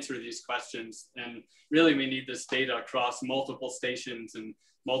can answer these questions. And really, we need this data across multiple stations and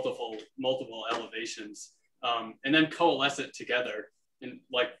multiple elevations, and then coalesce it together. And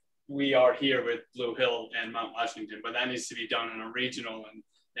like we are here with Blue Hill and Mount Washington, but that needs to be done on a regional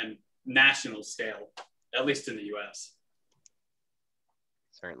and national scale, at least in the US.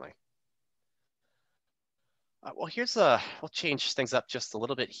 Certainly. Well, we'll change things up just a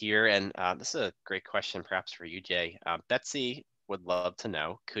little bit here. And this is a great question, perhaps for you, Jay. Betsy would love to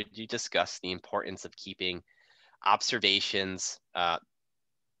know, could you discuss the importance of keeping observations,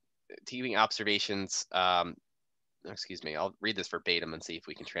 excuse me, I'll read this verbatim and see if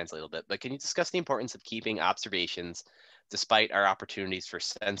we can translate a little bit, but can you discuss the importance of keeping observations despite our opportunities for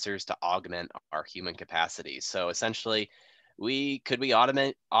sensors to augment our human capacities? So essentially, could we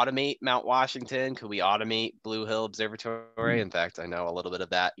automate Mount Washington? Could we automate Blue Hill Observatory? In fact, I know a little bit of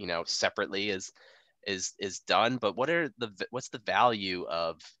that, you know, separately is done, but what's the value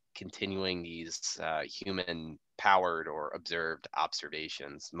of continuing these human powered or observed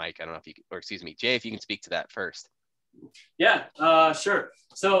observations? Mike, I don't know if you could, or excuse me, Jay, if you can speak to that first. Yeah, sure.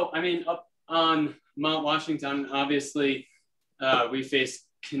 So, I mean, up on Mount Washington, obviously, we face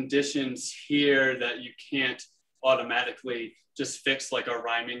conditions here that you can't automatically just fix, like our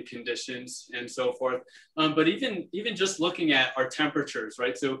rhyming conditions and so forth. But even just looking at our temperatures,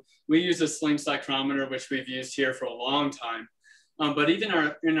 right? So we use a sling cyclometer, which we've used here for a long time. But even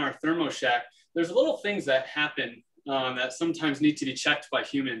in our thermoshack, there's little things that happen that sometimes need to be checked by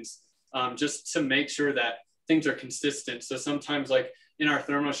humans, just to make sure that things are consistent. So sometimes, like in our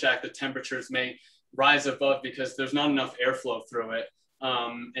thermoshack, the temperatures may rise above because there's not enough airflow through it.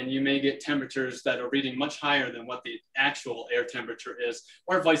 And you may get temperatures that are reading much higher than what the actual air temperature is,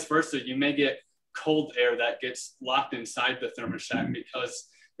 or vice versa. You may get cold air that gets locked inside the thermostat because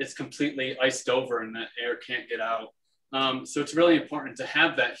it's completely iced over and that air can't get out. So it's really important to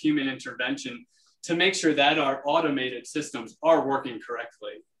have that human intervention to make sure that our automated systems are working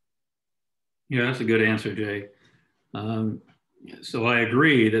correctly. Yeah, that's a good answer, Jay. So I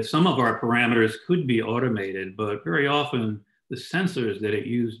agree that some of our parameters could be automated, but very often the sensors that it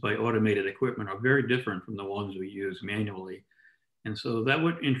used by automated equipment are very different from the ones we use manually. And so that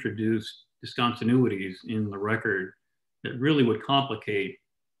would introduce discontinuities in the record that really would complicate,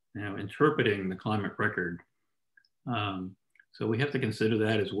 interpreting the climate record. So we have to consider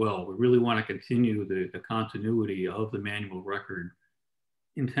that as well. We really want to continue the continuity of the manual record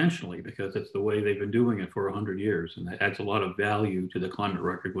intentionally, because it's the way they've been doing it for 100 years. And that adds a lot of value to the climate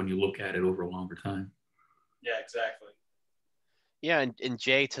record when you look at it over a longer time. Yeah, exactly. Yeah, and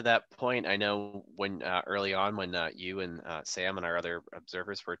Jay, to that point, I know when early on when you and Sam and our other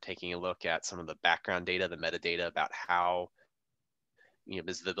observers were taking a look at some of the background data, the metadata about how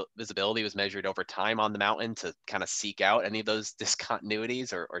visibility was measured over time on the mountain to kind of seek out any of those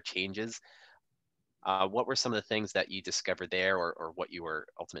discontinuities or changes. What were some of the things that you discovered there, or what you were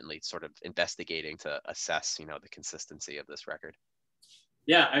ultimately sort of investigating to assess, the consistency of this record?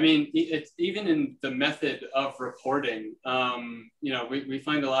 Yeah, I mean, it's even in the method of reporting, we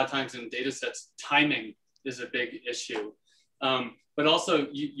find a lot of times in data sets, timing is a big issue. But also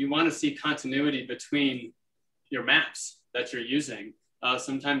you want to see continuity between your maps that you're using.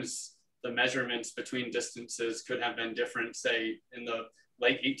 Sometimes the measurements between distances could have been different, say in the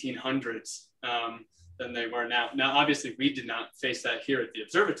late 1800s than they were now. Now, obviously we did not face that here at the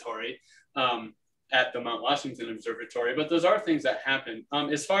observatory, at the Mount Washington Observatory, but those are things that happen.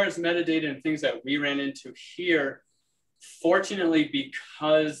 As far as metadata and things that we ran into here, fortunately,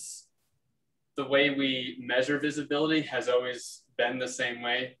 because the way we measure visibility has always been the same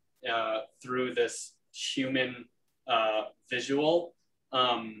way through this human visual,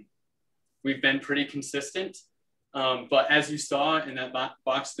 we've been pretty consistent. But as you saw in that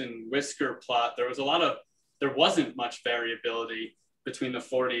boxed and whisker plot, there wasn't much variability between the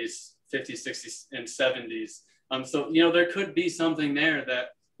 40s, 50s, 60s, and 70s. So, there could be something there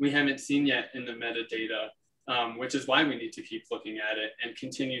that we haven't seen yet in the metadata, which is why we need to keep looking at it and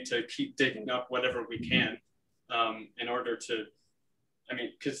continue to keep digging up whatever we can in order to,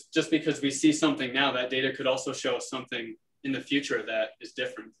 just because we see something now, that data could also show us something in the future that is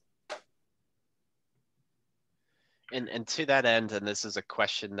different. And to that end, and this is a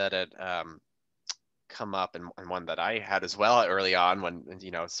question that had come up and one that I had as well early on when,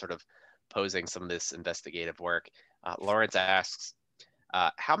 sort of posing some of this investigative work. Lawrence asks,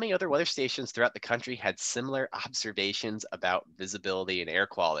 how many other weather stations throughout the country had similar observations about visibility and air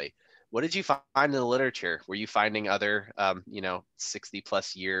quality? What did you find in the literature? Were you finding other, 60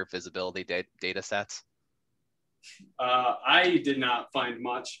 plus year visibility data sets? I did not find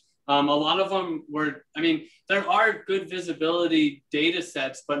much. A lot of them were, there are good visibility data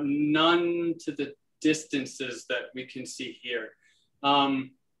sets, but none to the distances that we can see here.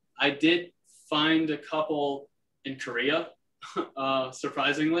 I did find a couple in Korea,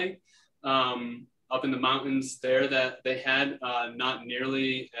 surprisingly, up in the mountains there that they had not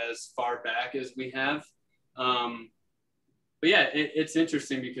nearly as far back as we have. But yeah, it's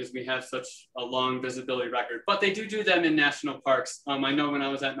interesting because we have such a long visibility record, but they do them in national parks. I know when I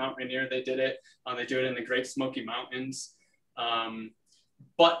was at Mount Rainier, they did it. They do it in the Great Smoky Mountains.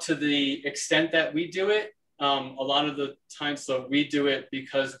 But to the extent that we do it, a lot of the time, so we do it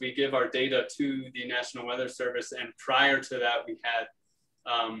because we give our data to the National Weather Service. And prior to that, we had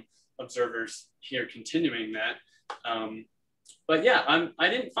observers here continuing that. But yeah, I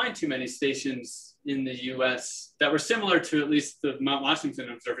didn't find too many stations in the US that were similar to at least the Mount Washington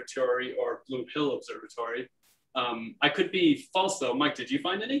Observatory or Blue Hill Observatory. I could be false though. Mike, did you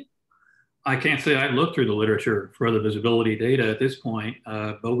find any? I can't say I looked through the literature for the visibility data at this point,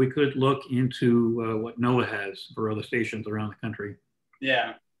 but we could look into what NOAA has for other stations around the country.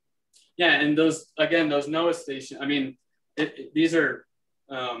 Yeah. Yeah, and those NOAA stations, these are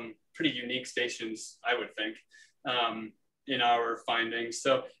pretty unique stations, I would think, in our findings.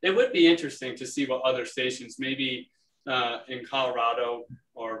 So it would be interesting to see what other stations, maybe in Colorado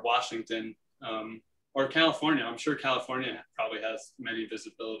or Washington or California. I'm sure California probably has many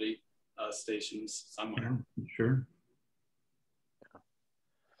visibility stations somewhere. Yeah, sure.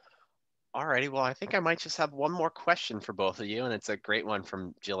 All righty. Well, I think I might just have one more question for both of you, and it's a great one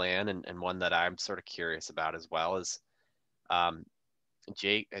from Jillian, and one that I'm sort of curious about as well. Is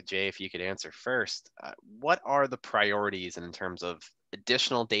Jay, if you could answer first, what are the priorities in terms of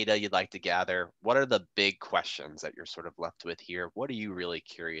additional data you'd like to gather? What are the big questions that you're sort of left with here? What are you really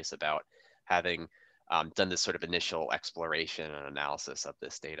curious about having done this sort of initial exploration and analysis of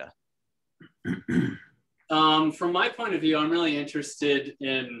this data? From my point of view, I'm really interested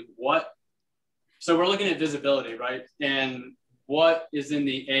in so we're looking at visibility, right? And what is in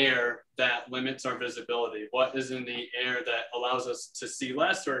the air that limits our visibility? What is in the air that allows us to see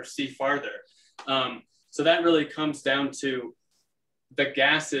less or see farther? So that really comes down to the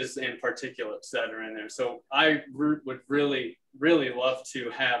gases and particulates that are in there. So I would really, really love to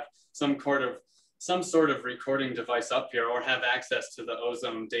have some sort of recording device up here, or have access to the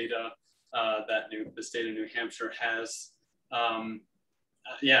ozone data that the state of New Hampshire has.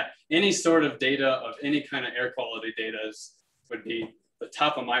 Yeah, any sort of data of any kind of air quality data would be the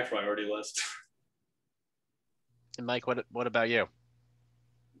top of my priority list. And Mike, what about you?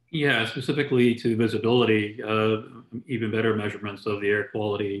 Yeah, specifically to visibility, even better measurements of the air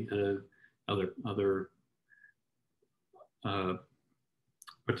quality, other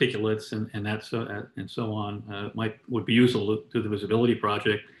particulates and so on would be useful to the visibility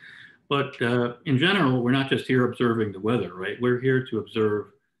project. But in general, we're not just here observing the weather, right? We're here to observe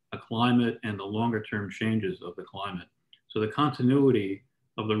a climate and the longer term changes of the climate. So the continuity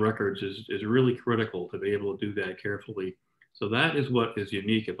of the records is really critical to be able to do that carefully. So that is what is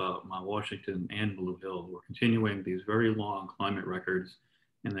unique about Mount Washington and Blue Hill. We're continuing these very long climate records,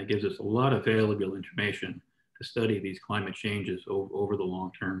 and that gives us a lot of valuable information to study these climate changes over the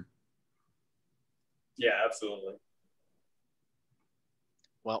long term. Yeah, absolutely.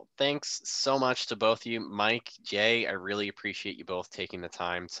 Well, thanks so much to both of you. Mike, Jay, I really appreciate you both taking the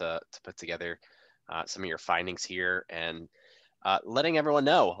time to put together some of your findings here and letting everyone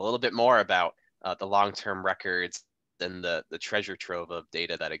know a little bit more about the long-term records and the treasure trove of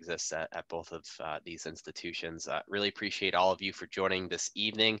data that exists at both of these institutions. Really appreciate all of you for joining this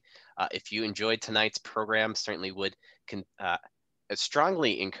evening. If you enjoyed tonight's program, certainly would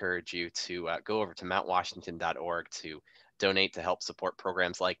strongly encourage you to go over to mountwashington.org to donate to help support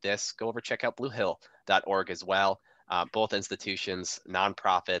programs like this. Go over, check out bluehill.org as well. Both institutions,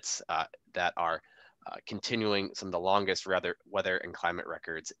 nonprofits that are continuing some of the longest weather and climate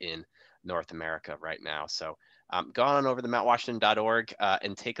records in North America right now. So go on over to mountwashington.org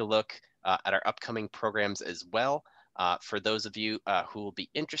and take a look at our upcoming programs as well. For those of you who will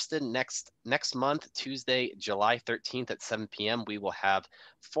be interested, next month, Tuesday, July 13th at 7 p.m., we will have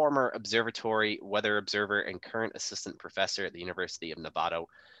former Observatory weather observer and current assistant professor at the University of Nevada,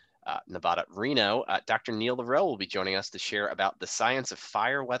 Reno, Dr. Neil LaRoe will be joining us to share about the science of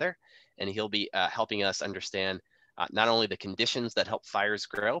fire weather, and he'll be helping us understand not only the conditions that help fires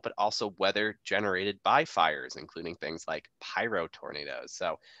grow, but also weather generated by fires, including things like pyro tornadoes.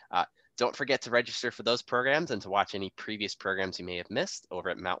 So don't forget to register for those programs and to watch any previous programs you may have missed over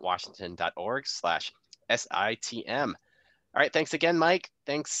at mountwashington.org/SITM. All right, thanks again, Mike.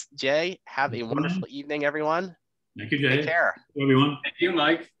 Thanks, Jay. Have a wonderful evening, everyone. Thank you, Jay. Take care. Everyone. Thank you,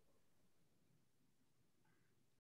 Mike.